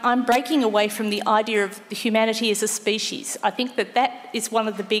I'm breaking away from the idea of the humanity as a species. I think that is one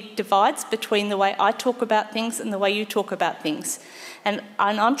of the big divides between the way I talk about things and the way you talk about things. And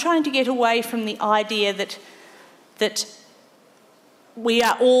I'm trying to get away from the idea that we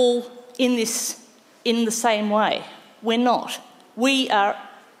are all in this in the same way. We're not. We are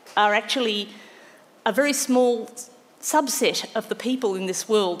actually a very small subset of the people in this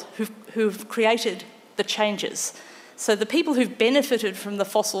world who've created the changes. So the people who've benefited from the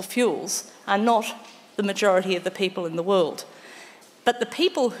fossil fuels are not the majority of the people in the world. But the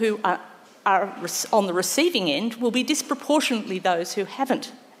people who are on the receiving end will be disproportionately those who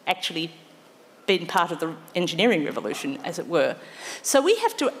haven't actually been part of the engineering revolution, as it were. So we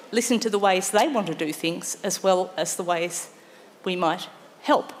have to listen to the ways they want to do things as well as the ways we might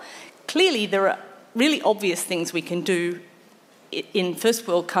help. Clearly there are really obvious things we can do in first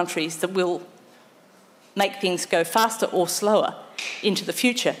world countries that will make things go faster or slower into the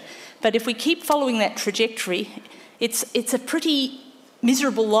future. But if we keep following that trajectory, it's a pretty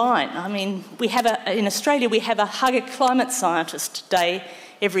miserable line. I mean, in Australia we have a Hug a Climate Scientist Day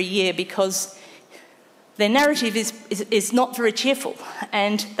every year because their narrative is not very cheerful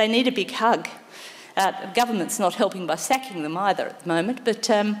and they need a big hug. The government's not helping by sacking them either at the moment, but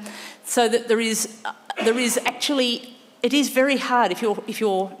so that there is actually, it is very hard if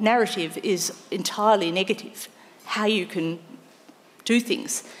your narrative is entirely negative, how you can do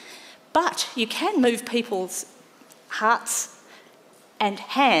things. But you can move people's hearts and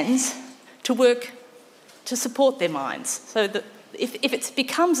hands to work to support their minds. So that if it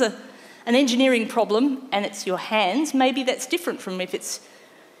becomes an engineering problem and it's your hands, maybe that's different from if it's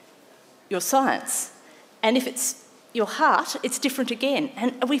your science. And if it's your heart, it's different again.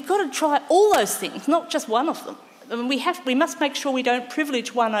 And we've got to try all those things, not just one of them. I mean, we must make sure we don't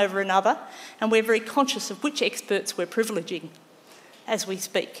privilege one over another, and we're very conscious of which experts we're privileging as we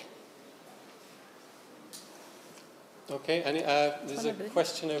speak. Okay, there's a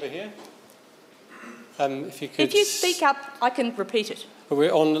question over here. If you speak up, I can repeat it.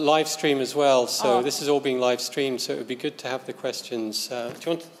 We're on live stream as well, so this is all being live streamed, so it would be good to have the questions. Do you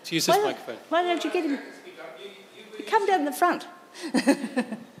want to use this microphone? Why don't you get him? Come down the front.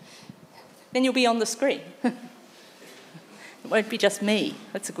 Then you'll be on the screen. It won't be just me.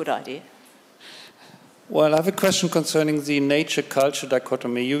 That's a good idea. Well, I have a question concerning the nature-culture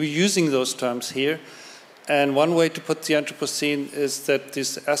dichotomy. You were using those terms here, and one way to put the Anthropocene is that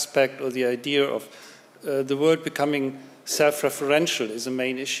this aspect or the idea of the world becoming self-referential is a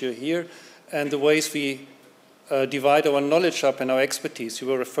main issue here, and the ways we divide our knowledge up and our expertise. You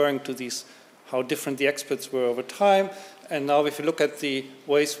were referring to these, how different the experts were over time, and now if you look at the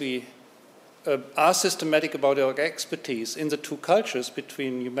ways we are systematic about our expertise in the two cultures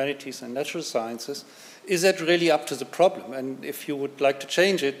between humanities and natural sciences, is that really up to the problem? And if you would like to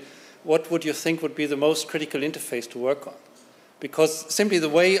change it, what would you think would be the most critical interface to work on? Because simply the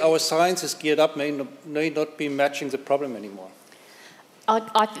way our science is geared up may not be matching the problem anymore.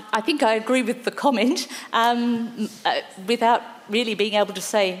 I think I agree with the comment without really being able to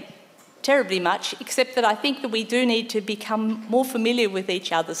say terribly much, except that I think that we do need to become more familiar with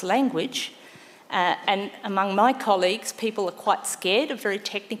each other's language. And among my colleagues, people are quite scared of very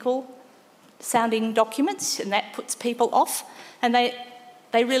technical sounding documents, and that puts people off. And they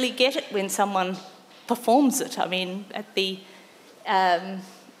really get it when someone performs it. I mean, at the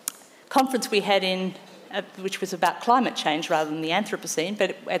conference we had which was about climate change rather than the Anthropocene,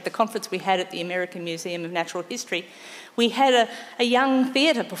 but at the conference we had at the American Museum of Natural History, we had a young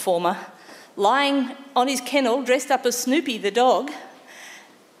theatre performer lying on his kennel dressed up as Snoopy the dog,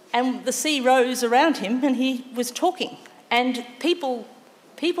 and the sea rose around him and he was talking. And people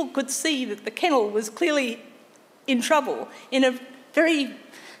could see that the kennel was clearly in trouble in a very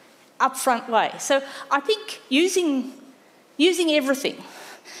upfront way. So I think using everything,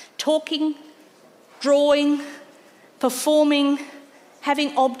 talking, drawing, performing,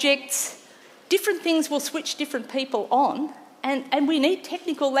 having objects, different things will switch different people on, and we need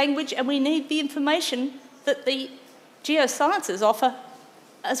technical language and we need the information that the geosciences offer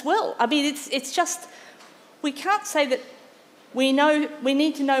as well. I mean, it's just, we can't say that we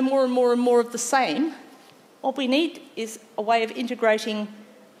need to know more and more and more of the same. What we need is a way of integrating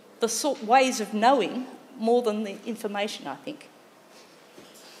the ways of knowing more than the information, I think.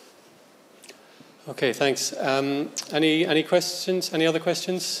 Okay, thanks. Any questions? Any other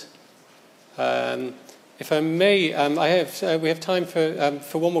questions? If I may, we have time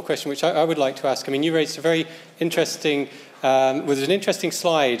for one more question, which I would like to ask. I mean, you raised a very interesting, there's an interesting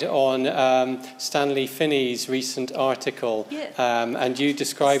slide on Stanley Finney's recent article, and you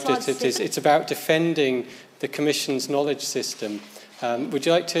described it as it's about defending the Commission's knowledge system. Would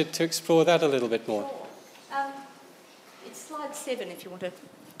you like to explore that a little bit more? It's slide 7, if you want to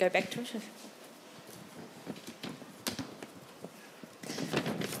go back to it.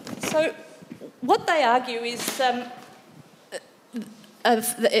 So, what they argue is,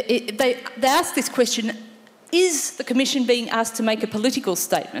 they ask this question, is the Commission being asked to make a political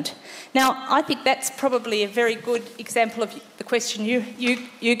statement? Now, I think that's probably a very good example of the question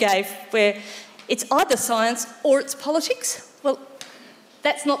you gave, where it's either science or it's politics. Well,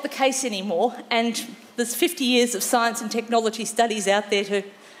 that's not the case anymore, and there's 50 years of science and technology studies out there to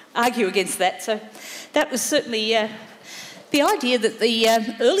argue against that. So that was certainly the idea that the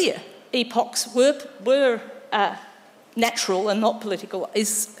earlier epochs were natural and not political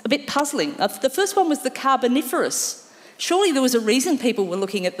is a bit puzzling. The first one was the Carboniferous Surely there was a reason people were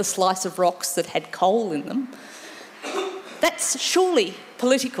looking at the slice of rocks that had coal in them. That's surely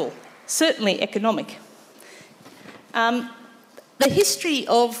political, certainly economic. The history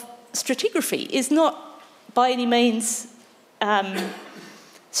of stratigraphy is not by any means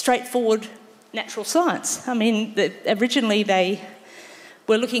straightforward natural science. I mean, originally they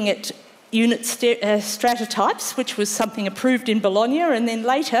were looking at unit stratotypes, which was something approved in Bologna, and then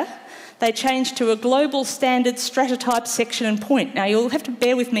later they changed to a global standard stratotype section and point. Now, you'll have to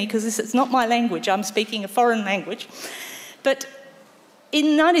bear with me because it's not my language. I'm speaking a foreign language. But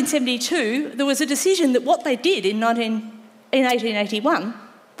in 1972, there was a decision that what they did in 1881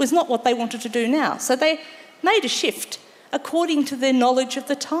 was not what they wanted to do now. So they made a shift according to their knowledge of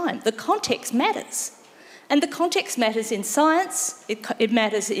the time. The context matters. And the context matters in science, it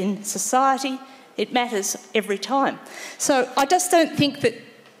matters in society, it matters every time. So I just don't think that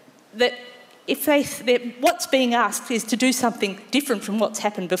if what's being asked is to do something different from what's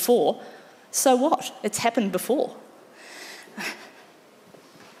happened before, so what? It's happened before.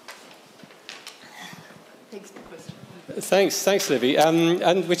 Thanks, Libby,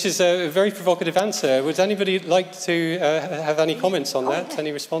 and which is a very provocative answer. Would anybody like to have any comments on that?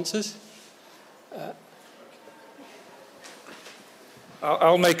 Any responses?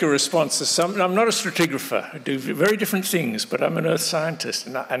 I'll make a response to some. I'm not a stratigrapher. I do very different things, but I'm an earth scientist.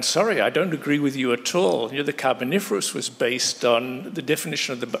 And sorry, I don't agree with you at all. You know, the Carboniferous was based on, the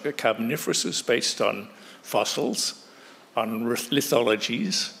definition of the Carboniferous was based on fossils, on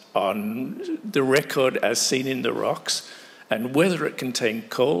lithologies, on the record as seen in the rocks, and whether it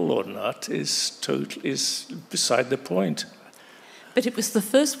contained coal or not is beside the point. But it was the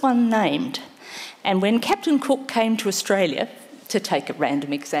first one named, and when Captain Cook came to Australia, to take a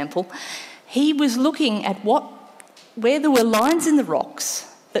random example, he was looking at where there were lines in the rocks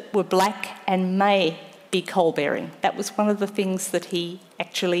that were black and may be coal-bearing. That was one of the things that he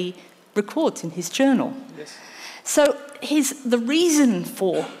actually records in his journal. Yes. So the reason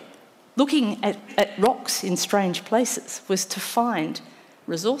for looking at rocks in strange places was to find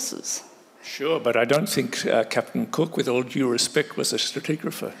resources. Sure, but I don't think Captain Cook, with all due respect, was a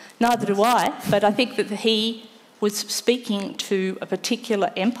stratigrapher. Neither do I, but I think that he was speaking to a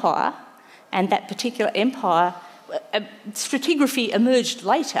particular empire, and that particular empire, stratigraphy emerged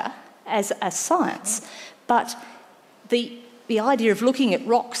later as a science, but the idea of looking at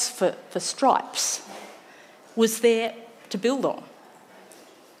rocks for stripes was there to build on.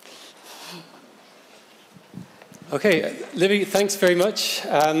 Okay, Libby, thanks very much.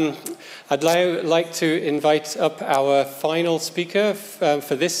 I'd now like to invite up our final speaker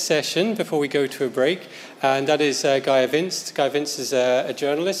for this session before we go to a break, and that is Gaia Vince. Gaia Vince is a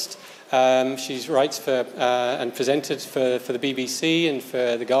journalist. She writes for and presented for the BBC and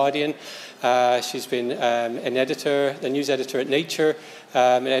for The Guardian. She's been an editor, the news editor at Nature,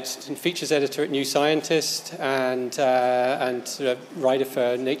 an features editor at New Scientist, and writer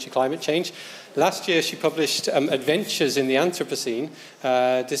for Nature Climate Change. Last year, she published Adventures in the Anthropocene,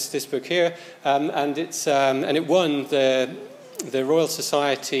 this book here, and it won the Royal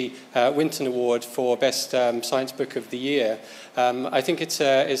Society Winton Award for Best Science Book of the Year. I think it's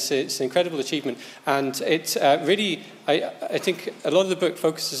an incredible achievement, and it's really, I think a lot of the book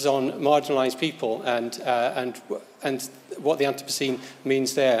focuses on marginalised people and what the Anthropocene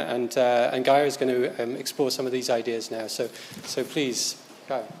means there, and Gaia is going to explore some of these ideas now. So please,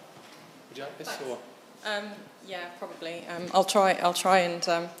 Gaia. Would you like this, or? Yeah, probably. I'll try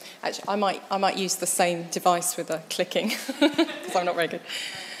and actually, I might use the same device with the clicking because I'm not very good.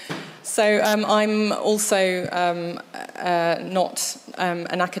 So I'm also not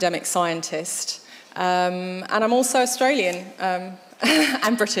an academic scientist, and I'm also Australian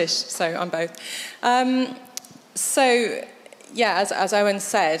and British, so I'm both. So yeah, as Owen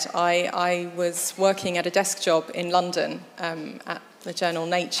said, I was working at a desk job in London at the journal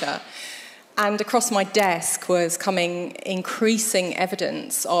Nature. And across my desk was coming increasing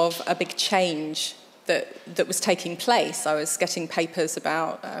evidence of a big change that was taking place. I was getting papers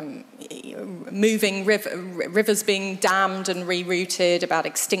about moving rivers being dammed and rerouted, about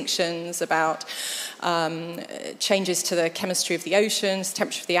extinctions, about changes to the chemistry of the oceans,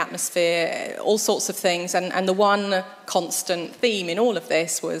 temperature of the atmosphere, all sorts of things. And the one constant theme in all of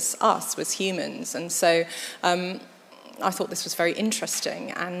this was us, was humans. And so I thought this was very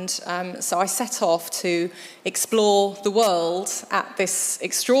interesting, and so I set off to explore the world at this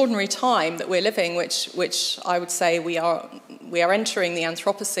extraordinary time that we're living, which I would say we are entering the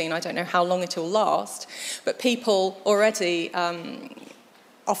Anthropocene. I don't know how long it will last, but people already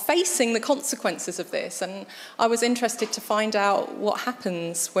are facing the consequences of this. And I was interested to find out what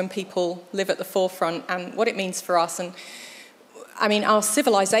happens when people live at the forefront and what it means for us. And I mean, our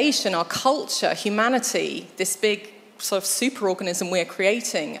civilization, our culture, humanity, this big sort of superorganism we're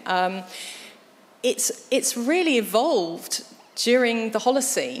creating, it's really evolved during the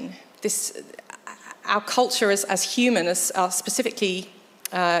Holocene. Our culture as human, as specifically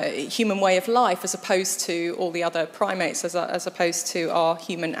human way of life, as opposed to all the other primates, as opposed to our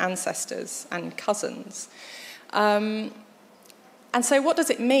human ancestors and cousins. And so what does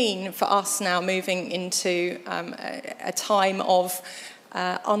it mean for us now moving into a time of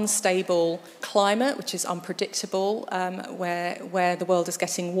unstable climate, which is unpredictable, where the world is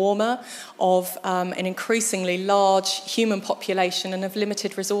getting warmer, of an increasingly large human population and of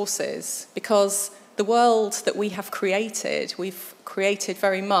limited resources? Because the world that we have created, we've created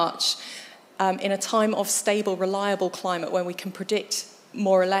very much in a time of stable, reliable climate where we can predict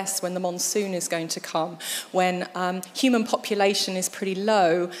more or less when the monsoon is going to come, when human population is pretty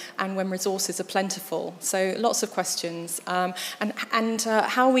low and when resources are plentiful. So lots of questions. And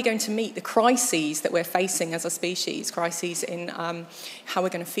how are we going to meet the crises that we're facing as a species? Crises in how we're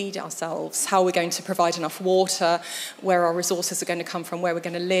going to feed ourselves, how we're going to provide enough water, where our resources are going to come from, where we're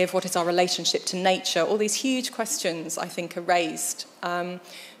going to live, what is our relationship to nature? All these huge questions, I think, are raised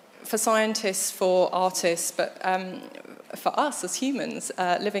for scientists, for artists, but for us as humans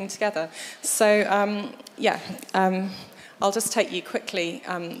living together. So, I'll just take you quickly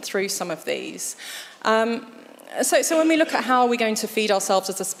through some of these. So when we look at how we're going to feed ourselves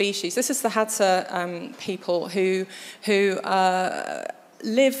as a species, this is the Hadza people who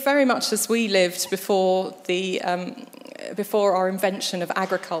live very much as we lived before our invention of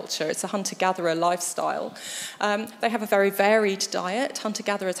agriculture. It's a hunter-gatherer lifestyle. They have a very varied diet.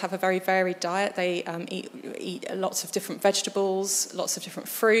 Hunter-gatherers have a very varied diet. They eat lots of different vegetables, lots of different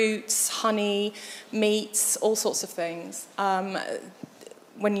fruits, honey, meats, all sorts of things.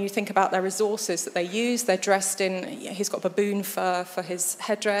 When you think about their resources that they use, they're dressed in, he's got baboon fur for his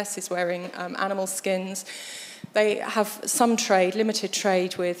headdress, he's wearing animal skins. They have some trade, limited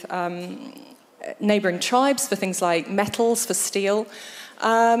trade with neighbouring tribes for things like metals, for steel.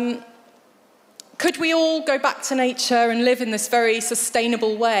 Could we all go back to nature and live in this very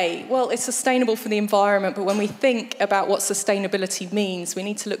sustainable way? Well, it's sustainable for the environment, but when we think about what sustainability means, we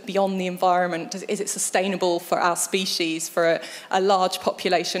need to look beyond the environment. Is it sustainable for our species, for a large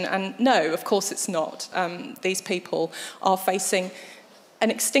population? And no, of course it's not. These people are facing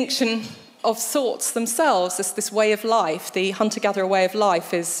an extinction of sorts themselves. This way of life, the hunter-gatherer way of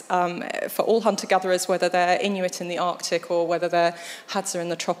life, is for all hunter-gatherers, whether they're Inuit in the Arctic or whether they're Hadza in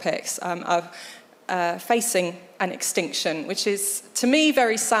the tropics, are facing an extinction, which is, to me,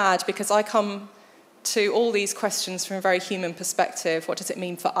 very sad, because I come to all these questions from a very human perspective. What does it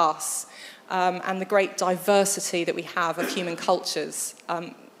mean for us? And the great diversity that we have of human cultures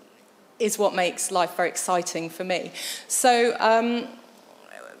is what makes life very exciting for me. So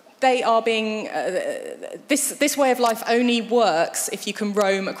they are being, this way of life only works if you can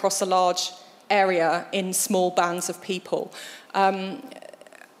roam across a large area in small bands of people.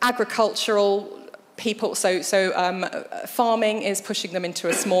 Agricultural people, so farming is pushing them into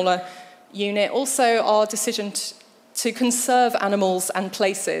a smaller unit. Also, our decision to conserve animals and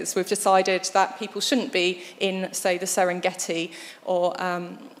places. We've decided that people shouldn't be in, say, the Serengeti, or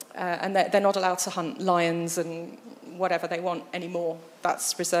and they're not allowed to hunt lions and whatever they want anymore.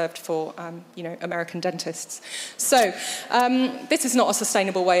 That's reserved for, American dentists. So this is not a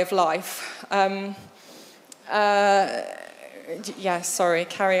sustainable way of life. Sorry,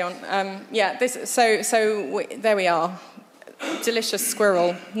 carry on. There we are. Delicious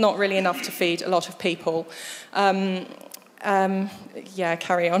squirrel, not really enough to feed a lot of people. Carry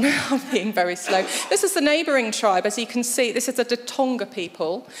on. I'm being very slow. This is the neighbouring tribe. As you can see, this is the Tonga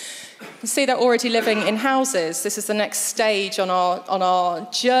people. You can see they're already living in houses. This is the next stage on our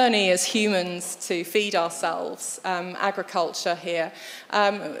journey as humans to feed ourselves. Agriculture here.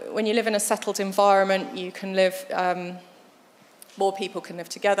 When you live in a settled environment, you can live. More people can live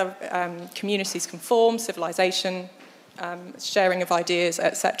together. Communities can form. Civilization. Sharing of ideas,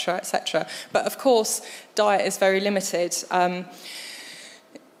 etc., etc. But of course, diet is very limited.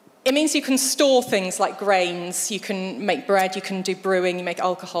 It means you can store things like grains, you can make bread, you can do brewing, you make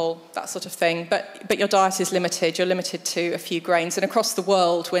alcohol, that sort of thing. But your diet is limited. You're limited to a few grains. And across the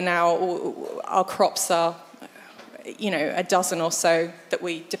world, our crops are, a dozen or so that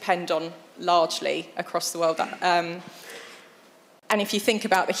we depend on largely across the world. And if you think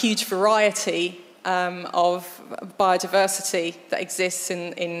about the huge variety of biodiversity that exists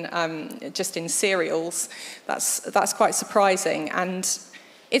in just in cereals, that's quite surprising. And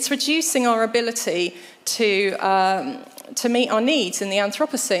it's reducing our ability to meet our needs in the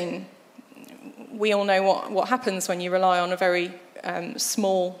Anthropocene. We all know what happens when you rely on a very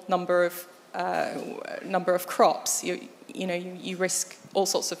small number of crops. You risk all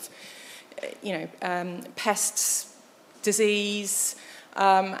sorts of pests, disease,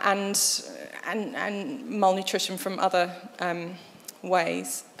 and malnutrition from other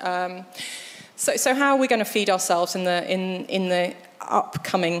ways. So how are we going to feed ourselves in the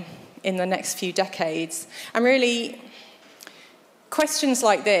next few decades? And really, questions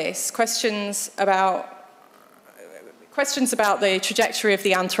like this, questions about the trajectory of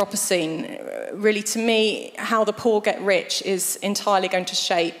the Anthropocene, really, to me, how the poor get rich is entirely going to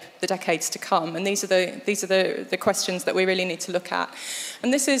shape the decades to come. And these are the questions that we really need to look at.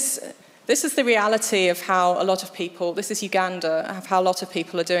 And this is the reality of how a lot of people, this is Uganda, of how a lot of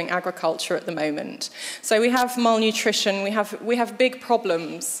people are doing agriculture at the moment. So we have malnutrition, we have big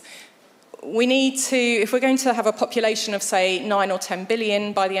problems. We need to, if we're going to have a population of, say, 9 or 10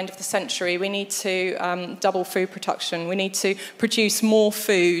 billion by the end of the century, we need to double food production. We need to produce more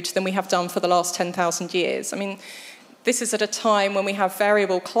food than we have done for the last 10,000 years. I mean, this is at a time when we have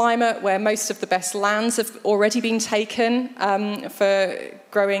variable climate, where most of the best lands have already been taken for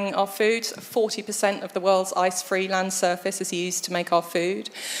growing our food. 40% of the world's ice-free land surface is used to make our food.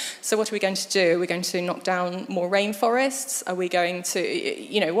 So what are we going to do? Are we going to knock down more rainforests? Are we going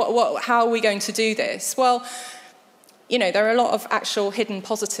to, how are we going to do this? Well, there are a lot of actual hidden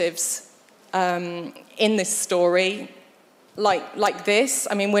positives in this story. Like this,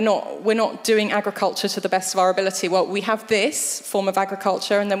 I mean, we're not doing agriculture to the best of our ability. Well, we have this form of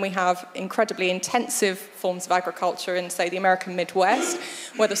agriculture, and then we have incredibly intensive forms of agriculture in, say, the American Midwest,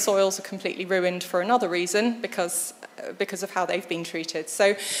 where the soils are completely ruined for another reason, because of how they've been treated.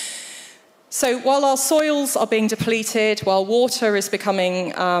 So while our soils are being depleted, while water is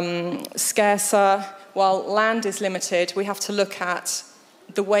becoming scarcer, while land is limited, we have to look at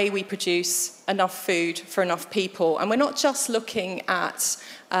the way we produce enough food for enough people. And we're not just looking at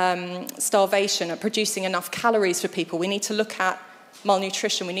starvation, at producing enough calories for people. We need to look at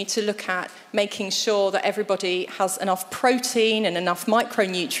malnutrition. We need to look at making sure that everybody has enough protein and enough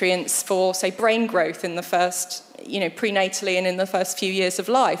micronutrients for, say, brain growth in the first, prenatally and in the first few years of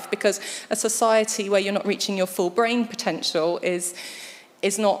life. Because a society where you're not reaching your full brain potential is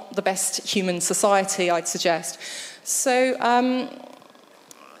not the best human society, I'd suggest.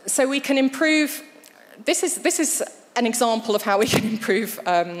 So we can improve. This is an example of how we can improve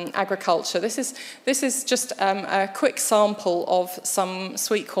agriculture. This is just a quick sample of some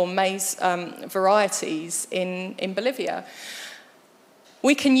sweet corn maize varieties in Bolivia.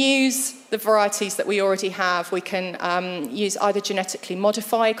 We can use the varieties that we already have. We can use either genetically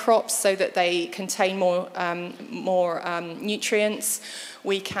modify crops so that they contain more nutrients.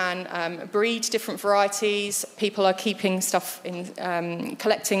 We can breed different varieties. People are keeping stuff in,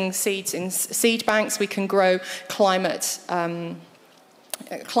 collecting seeds in seed banks. We can grow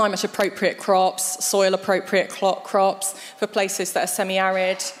climate-appropriate crops, soil-appropriate crops for places that are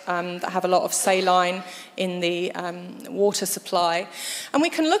semi-arid, that have a lot of saline in the water supply. And we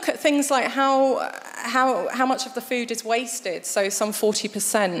can look at things like how much of the food is wasted. So some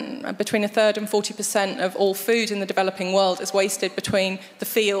 40%, between a third and 40% of all food in the developing world is wasted between the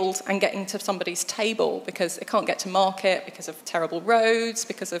field and getting to somebody's table, because it can't get to market because of terrible roads,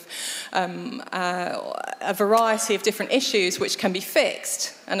 because of a variety of different issues which can be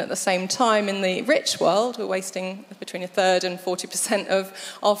fixed. And at the same time, in the rich world, we're wasting between a third and 40% of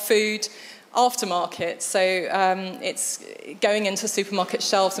our food aftermarket. So it's going into supermarket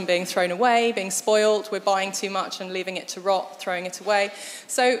shelves and being thrown away, being spoiled. We're buying too much and leaving it to rot, throwing it away.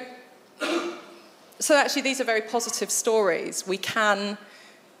 So actually, these are very positive stories. We can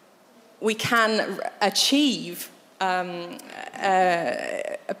achieve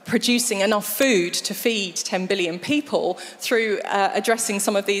producing enough food to feed 10 billion people through addressing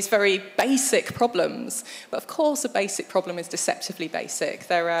some of these very basic problems. But of course, a basic problem is deceptively basic.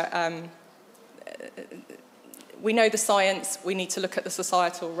 There are we know the science. We need to look at the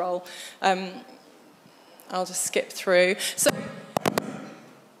societal role. I'll just skip through. So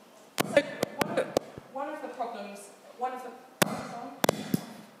one of the problems.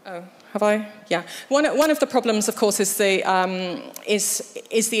 Oh, have I? Yeah. One of the problems, of course, is the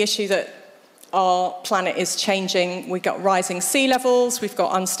issue that our planet is changing. We've got rising sea levels. We've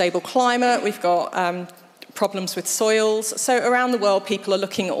got unstable climate. We've got problems with soils. So around the world, people are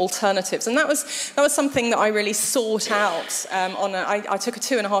looking at alternatives, and that was something that I really sought out. I took a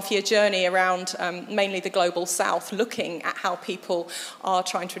 2.5-year journey around mainly the global south, looking at how people are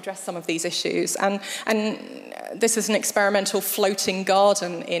trying to address some of these issues. And this is an experimental floating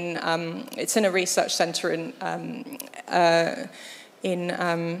garden it's in a research centre in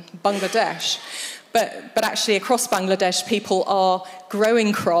Bangladesh. But actually, across Bangladesh, people are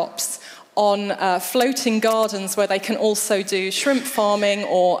growing crops on floating gardens where they can also do shrimp farming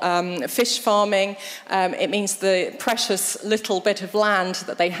or fish farming. It means the precious little bit of land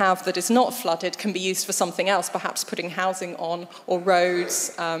that they have that is not flooded can be used for something else, perhaps putting housing on or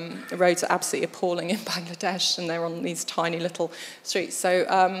roads. Roads are absolutely appalling in Bangladesh, and they're on these tiny little streets.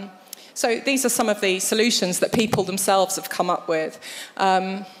 So these are some of the solutions that people themselves have come up with.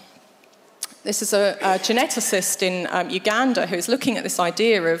 This is a geneticist in Uganda who is looking at this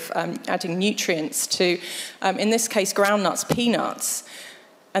idea of adding nutrients to, in this case, groundnuts, peanuts,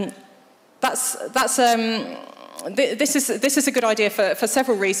 and this is a good idea for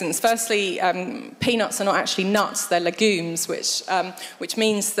several reasons. Firstly, peanuts are not actually nuts; they're legumes, which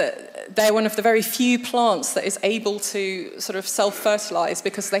means that they're one of the very few plants that is able to sort of self-fertilize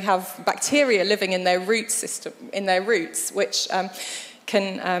because they have bacteria living in their root system, in their roots, which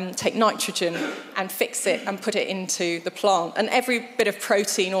can take nitrogen and fix it and put it into the plant. And every bit of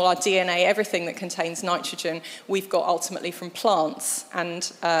protein, all our DNA, everything that contains nitrogen, we've got ultimately from plants. And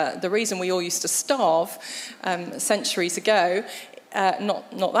the reason we all used to starve centuries ago,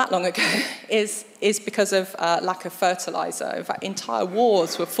 not that long ago, is because of lack of fertilizer. In fact, entire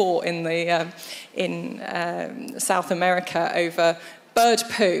wars were fought in South America over bird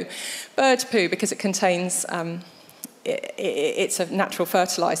poo. Bird poo, because it contains it's a natural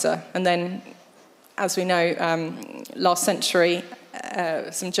fertilizer. And then, as we know, last century,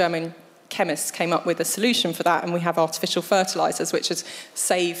 some German chemists came up with a solution for that, and we have artificial fertilizers, which has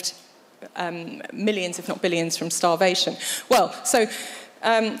saved millions, if not billions, from starvation. Well, so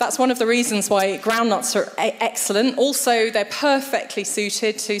that's one of the reasons why groundnuts are excellent. Also, they're perfectly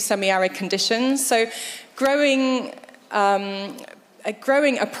suited to semi-arid conditions. So growing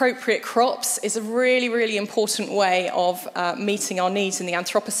appropriate crops is a really, really important way of meeting our needs in the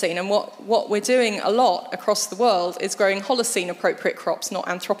Anthropocene. And what we're doing a lot across the world is growing Holocene appropriate crops, not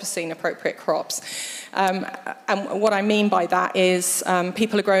Anthropocene appropriate crops. And what I mean by that is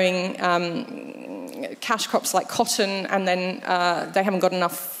people are growing cash crops like cotton, and then they haven't got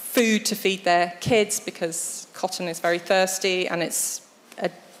enough food to feed their kids because cotton is very thirsty, and it's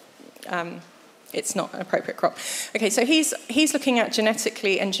not an appropriate crop. Okay, so he's looking at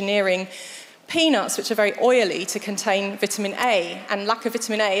genetically engineering peanuts, which are very oily, to contain vitamin A, and lack of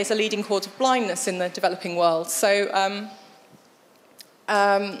vitamin A is a leading cause of blindness in the developing world. So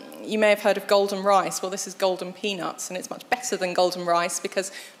you may have heard of golden rice. Well, this is golden peanuts, and it's much better than golden rice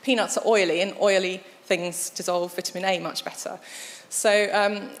because peanuts are oily, and oily things dissolve vitamin A much better. So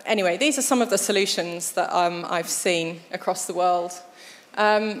anyway, these are some of the solutions that I've seen across the world.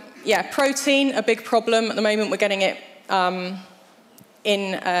 Yeah, protein, a big problem. At the moment, we're getting it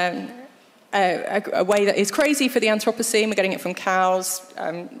in a way that is crazy for the Anthropocene. We're getting it from cows,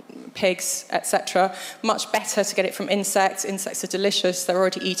 pigs, etc. Much better to get it from insects. Insects are delicious. They're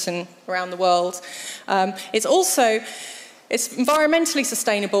already eaten around the world. It's environmentally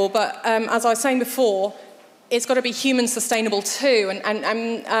sustainable, but as I was saying before, it's got to be human sustainable too.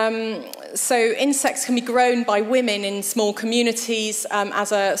 So insects can be grown by women in small communities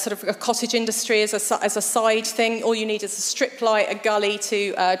as a sort of a cottage industry, as a side thing. All you need is a strip light, a gully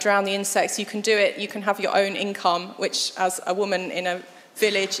to drown the insects. You can do it. You can have your own income, which as a woman in a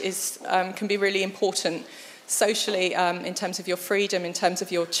village can be really important socially in terms of your freedom, in terms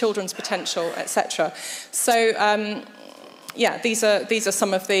of your children's potential, etc. So yeah, these are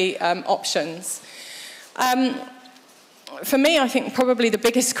some of the options. For me, I think probably the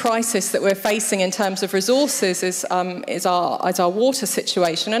biggest crisis that we're facing in terms of resources is our water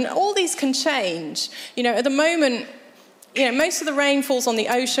situation, and all these can change. You know, at the moment, most of the rain falls on the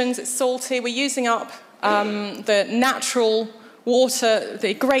oceans. It's salty. We're using up the natural water,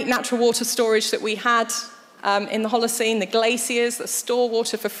 the great natural water storage that we had in the Holocene, the glaciers that store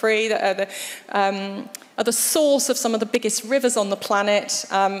water for free, that are the source of some of the biggest rivers on the planet.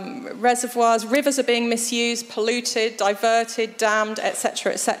 Reservoirs, rivers are being misused, polluted, diverted, dammed,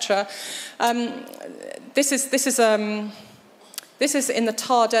 etc., etc. This is in the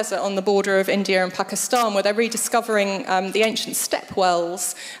Thar Desert on the border of India and Pakistan, where they're rediscovering the ancient steppe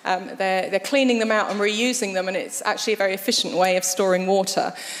wells. They're cleaning them out and reusing them, and it's actually a very efficient way of storing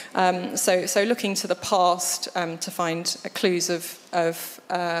water. So looking to the past to find clues of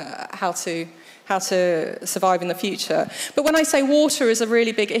how survive in the future. But when I say water is a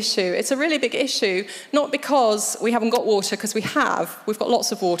really big issue, it's a really big issue not because we haven't got water, because we've got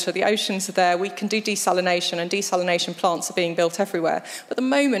lots of water, the oceans are there, we can do desalination, and desalination plants are being built everywhere. But at the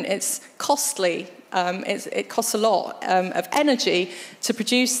moment it's costly. It costs a lot of energy to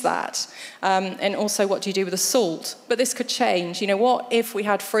produce that. And also, what do you do with the salt? But this could change. You know, what if we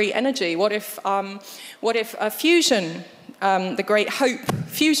had free energy? What if fusion, the great hope,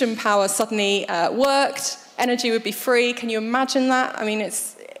 fusion power suddenly worked? Energy would be free. Can you imagine that? I mean,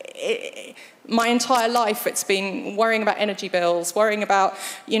 my entire life it's been worrying about energy bills, worrying about,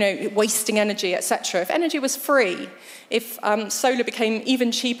 you know, wasting energy, etc. If energy was free, if solar became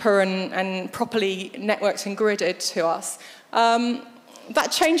even cheaper and properly networked and gridded to us,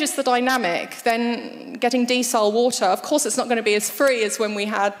 that changes the dynamic. Then getting desal water, of course it's not going to be as free as when we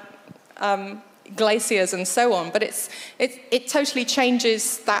had glaciers and so on, but it totally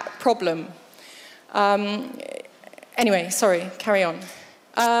changes that problem. Anyway, sorry, carry on.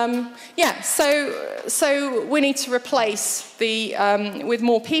 Yeah, so we need to replace with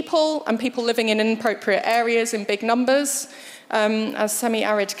more people and people living in inappropriate areas in big numbers. As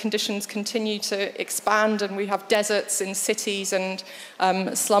semi-arid conditions continue to expand and we have deserts in cities and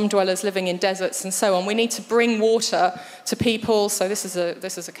slum dwellers living in deserts and so on, we need to bring water to people. So this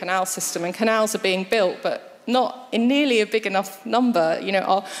is a canal system, and canals are being built, but not in nearly a big enough number. You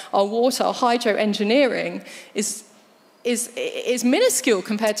know, our water, our hydroengineering is minuscule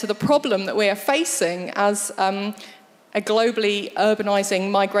compared to the problem that we are facing as a globally urbanizing,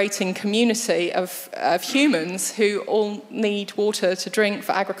 migrating community of humans who all need water to drink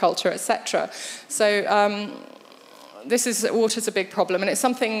for agriculture, etc. So water's a big problem, and it's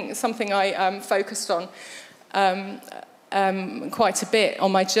something I focused on quite a bit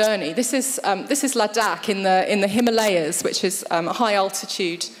on my journey. This is Ladakh in the Himalayas, which is a high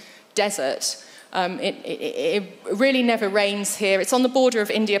altitude desert. It really never rains here. It's on the border of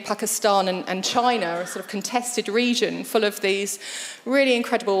India, Pakistan and China, a sort of contested region full of these really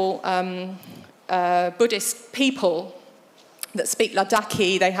incredible Buddhist people that speak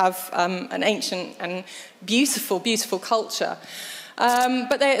Ladakhi. They have an ancient and beautiful, beautiful culture.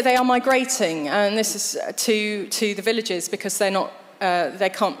 But they are migrating, and this is to the villages because they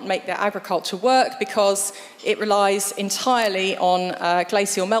can't make their agriculture work because it relies entirely on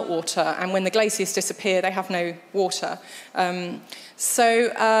glacial meltwater, and when the glaciers disappear, they have no water.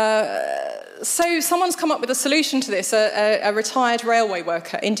 So someone's come up with a solution to this, a retired railway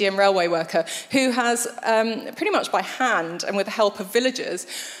worker, Indian railway worker, who has pretty much by hand and with the help of villagers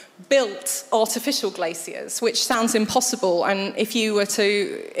built artificial glaciers, which sounds impossible. And if you were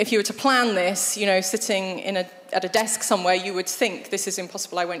to plan this, you know, sitting at a desk somewhere, you would think this is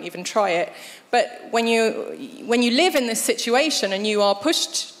impossible. I won't even try it. But when you live in this situation and you are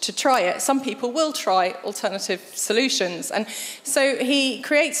pushed to try it, some people will try alternative solutions. And so he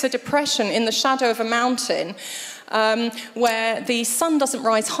creates a depression in the shadow of a mountain. Where the sun doesn't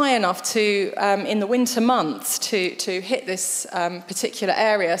rise high enough to, in the winter months to hit this particular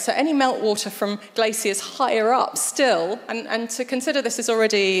area. So any meltwater from glaciers higher up still, and to consider this is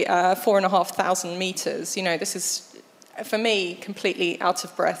already 4,500 meters, you know, this is, for me, completely out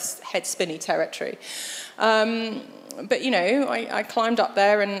of breath, head spinny territory. But, you know, I climbed up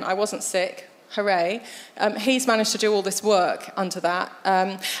there and I wasn't sick. Hooray. He's managed to do all this work under that.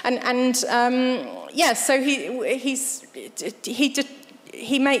 Yeah, so he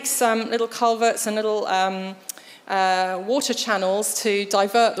makes little culverts and little water channels to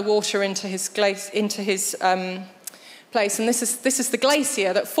divert the water into his place. And this is the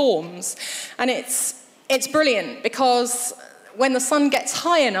glacier that forms. And it's brilliant because when the sun gets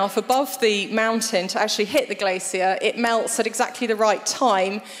high enough above the mountain to actually hit the glacier, it melts at exactly the right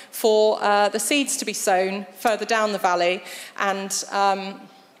time for the seeds to be sown further down the valley, and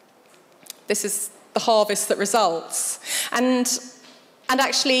this is the harvest that results. And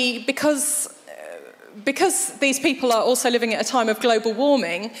actually, because these people are also living at a time of global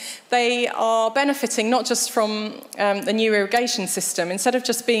warming, they are benefiting not just from the new irrigation system. Instead of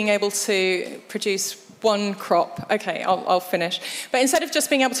just being able to produce one crop, okay, I'll finish. But instead of just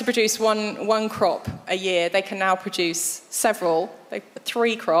being able to produce one crop a year, they can now produce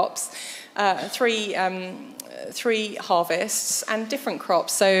three crops, three harvests and different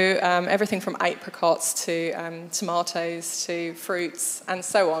crops. So everything from apricots to tomatoes to fruits and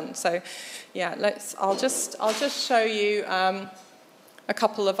so on. So yeah, I'll just show you a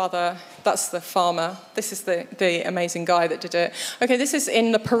couple of other. That's the farmer. This is the amazing guy that did it. Okay, this is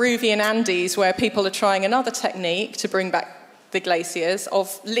in the Peruvian Andes where people are trying another technique to bring back the glaciers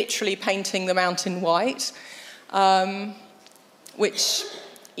of literally painting the mountain white, which,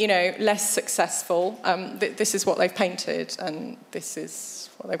 you know, less successful. This is what they've painted, and this is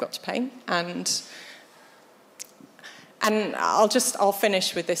what they've got to paint. And I'll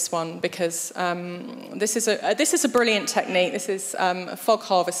finish with this one because this is a brilliant technique. This is fog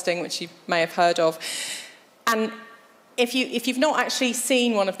harvesting, which you may have heard of. And if you've not actually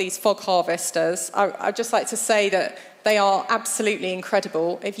seen one of these fog harvesters, I'd just like to say that they are absolutely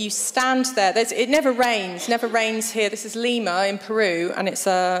incredible. If you stand there, it never rains here. This is Lima in Peru, and it's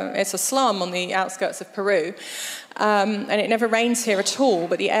a slum on the outskirts of Peru. And it never rains here at all,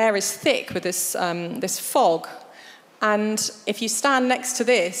 but the air is thick with this fog. And if you stand next to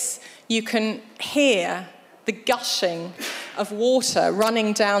this, you can hear the gushing of water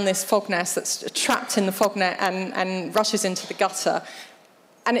running down this fog nest that's trapped in the fog net and rushes into the gutter.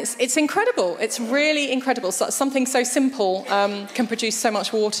 And it's incredible. It's really incredible. So something so simple can produce so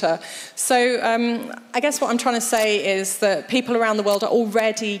much water. So I guess what I'm trying to say is that people around the world are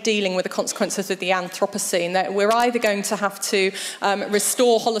already dealing with the consequences of the Anthropocene. That we're either going to have to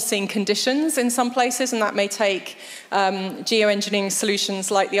restore Holocene conditions in some places, and that may take geoengineering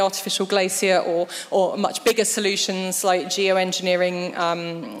solutions like the artificial glacier, or much bigger solutions like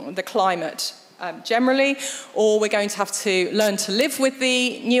geoengineering the climate. Generally, or we're going to have to learn to live with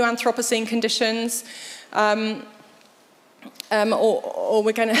the new Anthropocene conditions, or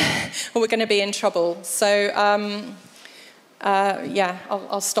we're going to be in trouble. So yeah,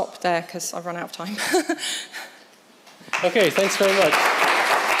 I'll stop there because I've run out of time. Okay, thanks very much.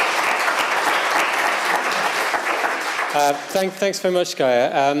 Thanks very much,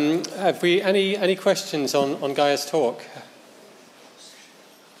 Gaia. Have we any questions on Gaia's talk?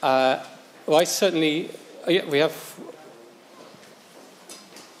 Well, I certainly, yeah, we have.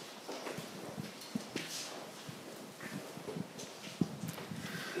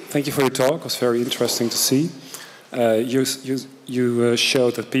 Thank you for your talk. It was very interesting to see. You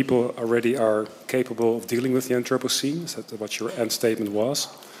showed that people already are capable of dealing with the Anthropocene. Is that what your end statement was?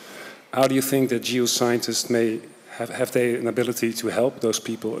 How do you think that geoscientists may have they an ability to help those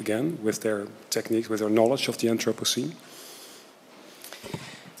people again with their techniques, with their knowledge of the Anthropocene?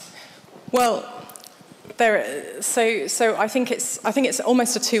 Well, so I think it's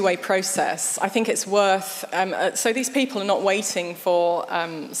almost a two-way process. I think it's worth. So these people are not waiting for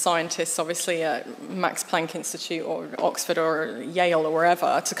scientists, obviously at Max Planck Institute or Oxford or Yale or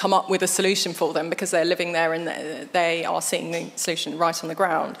wherever, to come up with a solution for them because they're living there and they are seeing the solution right on the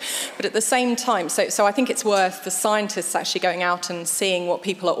ground. But at the same time, so I think it's worth the scientists actually going out and seeing what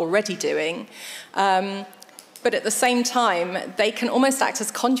people are already doing. But at the same time, they can almost act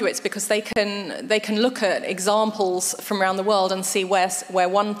as conduits because they can look at examples from around the world and see where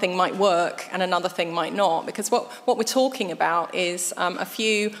one thing might work and another thing might not. Because what we're talking about is a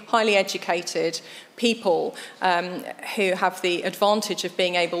few highly educated people who have the advantage of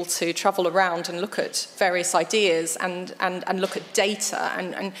being able to travel around and look at various ideas and look at data.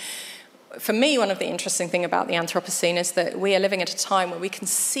 And for me, one of the interesting things about the Anthropocene is that we are living at a time where we can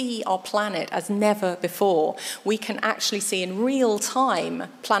see our planet as never before. We can actually see in real time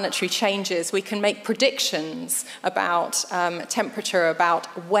planetary changes. We can make predictions about temperature,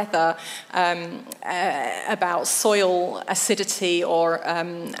 about weather, about soil acidity or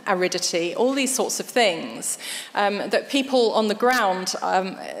aridity, all these sorts of things that people on the ground,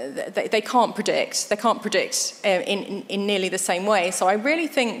 they can't predict. They can't predict in nearly the same way. So I really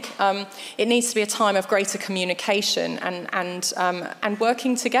think it needs to be a time of greater communication and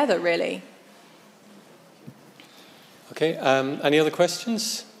working together, really. Okay. Any other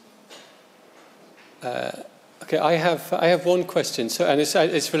questions? Okay. I have one question. So, and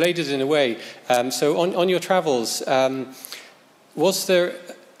it's related in a way. So, on your travels, was there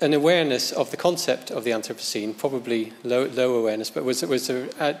an awareness of the concept of the Anthropocene? Probably low awareness, but was there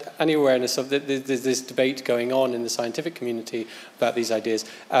any awareness of this debate going on in the scientific community about these ideas?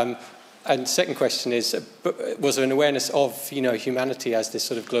 And second question is, was there an awareness of humanity as this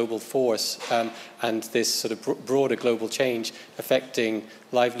sort of global force and this sort of broader global change affecting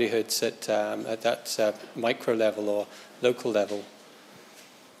livelihoods at that micro level or local level?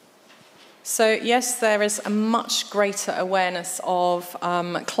 So yes, there is a much greater awareness of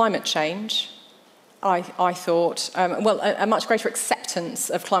climate change. I thought, a much greater acceptance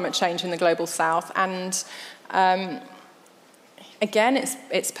of climate change in the global south, and again,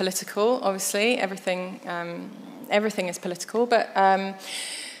 it's political. Obviously, everything is political. But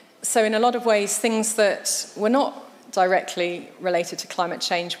so in a lot of ways, things that were not directly related to climate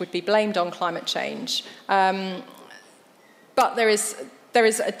change would be blamed on climate change. But there is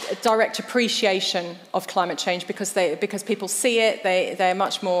a direct appreciation of climate change because people see it. They're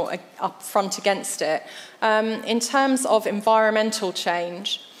much more upfront against it. In terms of environmental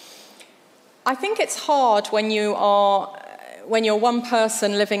change, I think it's hard when you're one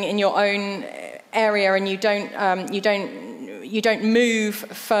person living in your own area and you don't move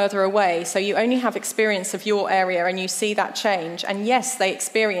further away, so you only have experience of your area and you see that change. And yes, they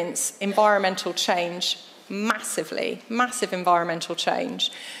experience environmental change massively, massive environmental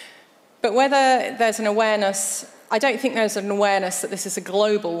change. But whether there's an awareness, I don't think there's an awareness that this is a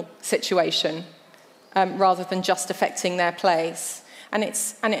global situation rather than just affecting their place. And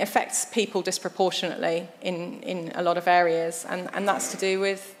it affects people disproportionately in a lot of areas, and that's to do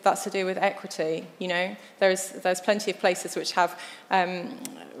with equity. You know, there's plenty of places which have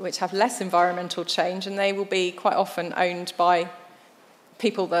less environmental change, and they will be quite often owned by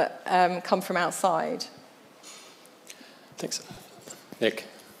people that come from outside. Thanks, Nick.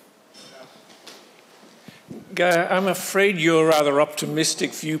 I'm afraid your rather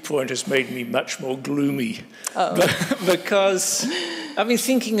optimistic viewpoint has made me much more gloomy. Because I've been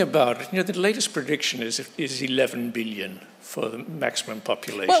thinking about it. You know, the latest prediction is 11 billion for the maximum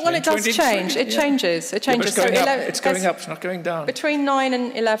population. Well, it does change. It changes. It changes. Yeah, it's going up. It's not going down. Between 9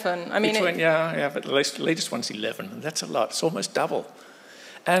 and 11. I mean, but the latest one's 11, and that's a lot. It's almost double.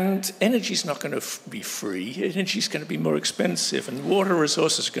 And energy's not going to be free. Energy's going to be more expensive, and water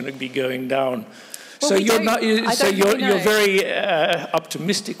resources are going to be going down. Well, so your very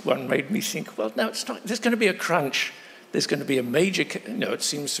optimistic one made me think, well, no, it's not. There's going to be a crunch. There's going to be a major, it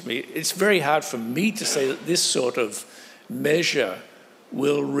seems to me, it's very hard for me to say that this sort of measure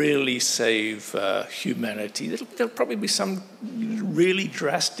will really save humanity. There'll probably be some really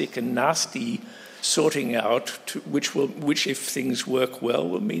drastic and nasty sorting out, which if things work well,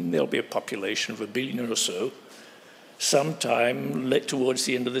 will mean there'll be a population of 1 billion or so sometime towards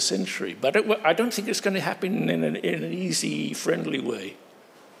the end of the century. But I don't think it's going to happen in an easy, friendly way.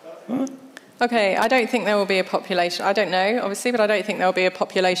 Huh? Okay, I don't think there will be a population. I don't know, obviously, but I don't think there will be a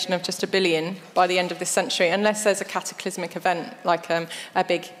population of just 1 billion by the end of this century, unless there's a cataclysmic event like a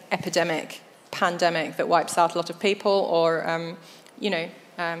big epidemic, pandemic that wipes out a lot of people, or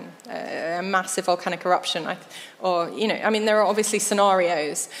a massive volcanic eruption, I mean, there are obviously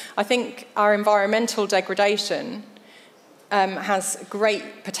scenarios. I think our environmental degradation has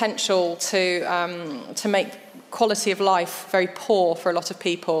great potential to make quality of life very poor for a lot of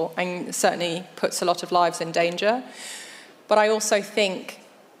people, and certainly puts a lot of lives in danger. But I also think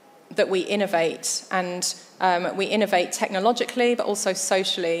that we innovate, and we innovate technologically, but also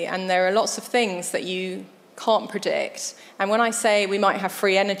socially, and there are lots of things that you can't predict. And when I say we might have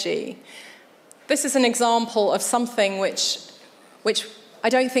free energy, this is an example of something which I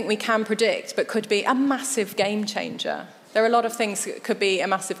don't think we can predict, but could be a massive game changer. There are a lot of things that could be a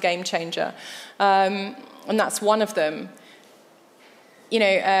massive game changer, and that's one of them.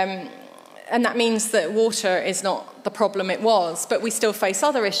 And that means that water is not the problem it was, but we still face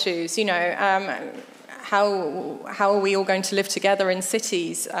other issues. How are we all going to live together in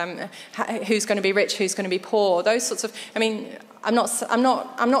cities? Who's going to be rich? Who's going to be poor? Those sorts of. I mean, I'm not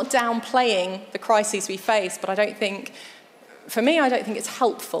downplaying the crises we face, but I don't think it's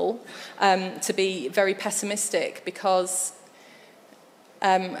helpful to be very pessimistic, because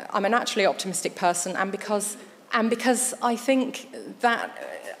I'm a naturally optimistic person, and because I think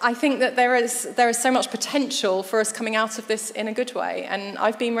that there is so much potential for us coming out of this in a good way. And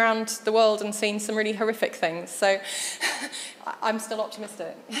I've been around the world and seen some really horrific things, so I'm still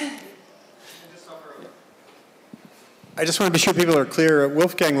optimistic. I just want to be sure people are clear.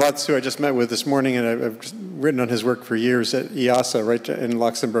 Wolfgang Lutz, who I just met with this morning, and I've written on his work for years at EASA, right in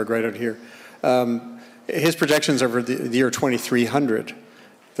Luxembourg, right out here. His projections over the year 2300.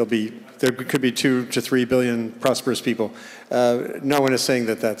 There could be 2 to 3 billion prosperous people. No one is saying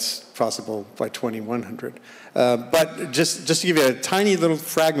that that's possible by 2100. But just to give you a tiny little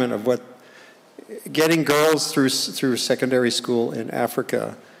fragment of what getting girls through secondary school in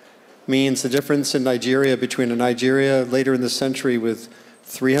Africa means, the difference in Nigeria between a Nigeria later in the century with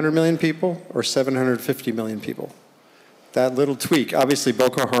 300 million people or 750 million people. That little tweak. Obviously,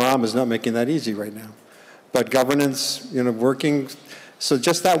 Boko Haram is not making that easy right now. But governance, working. So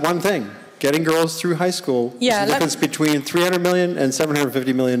just that one thing, getting girls through high school, is the difference between 300 million and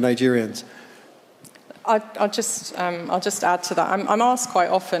 750 million Nigerians. I'll just add to that. I'm asked quite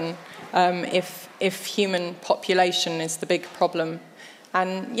often if human population is the big problem.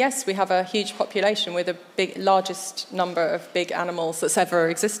 And yes, we have a huge population with the largest number of big animals that's ever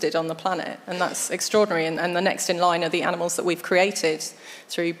existed on the planet, and that's extraordinary. And the next in line are the animals that we've created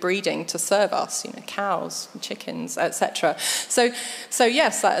through breeding to serve us, cows, chickens, etc. So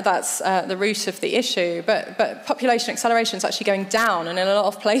yes, that's the root of the issue. But population acceleration is actually going down, and in a lot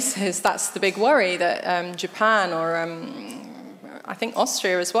of places, that's the big worry that Japan or I think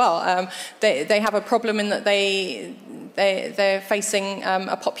Austria as well. They have a problem in that they're facing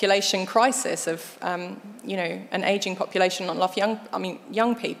a population crisis of an aging population, not enough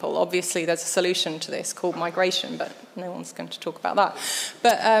young people. Obviously, there's a solution to this called migration, but no one's going to talk about that.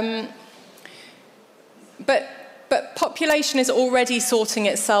 But population is already sorting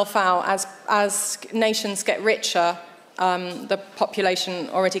itself out as nations get richer. The population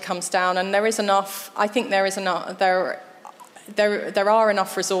already comes down, and there is enough. I think there is enough. There are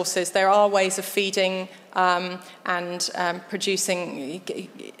enough resources. There are ways of feeding and producing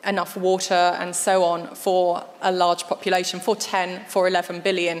enough water and so on for a large population, for 11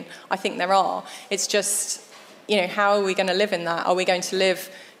 billion. I think there are. It's just, how are we going to live in that? Are we going to live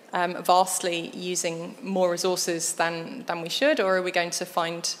vastly using more resources than we should, or are we going to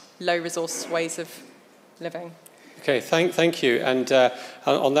find low resource ways of living? Okay, thank you. And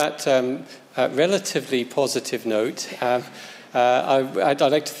on that relatively positive note, I'd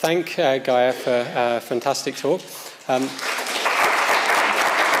like to thank Gaia for a fantastic talk.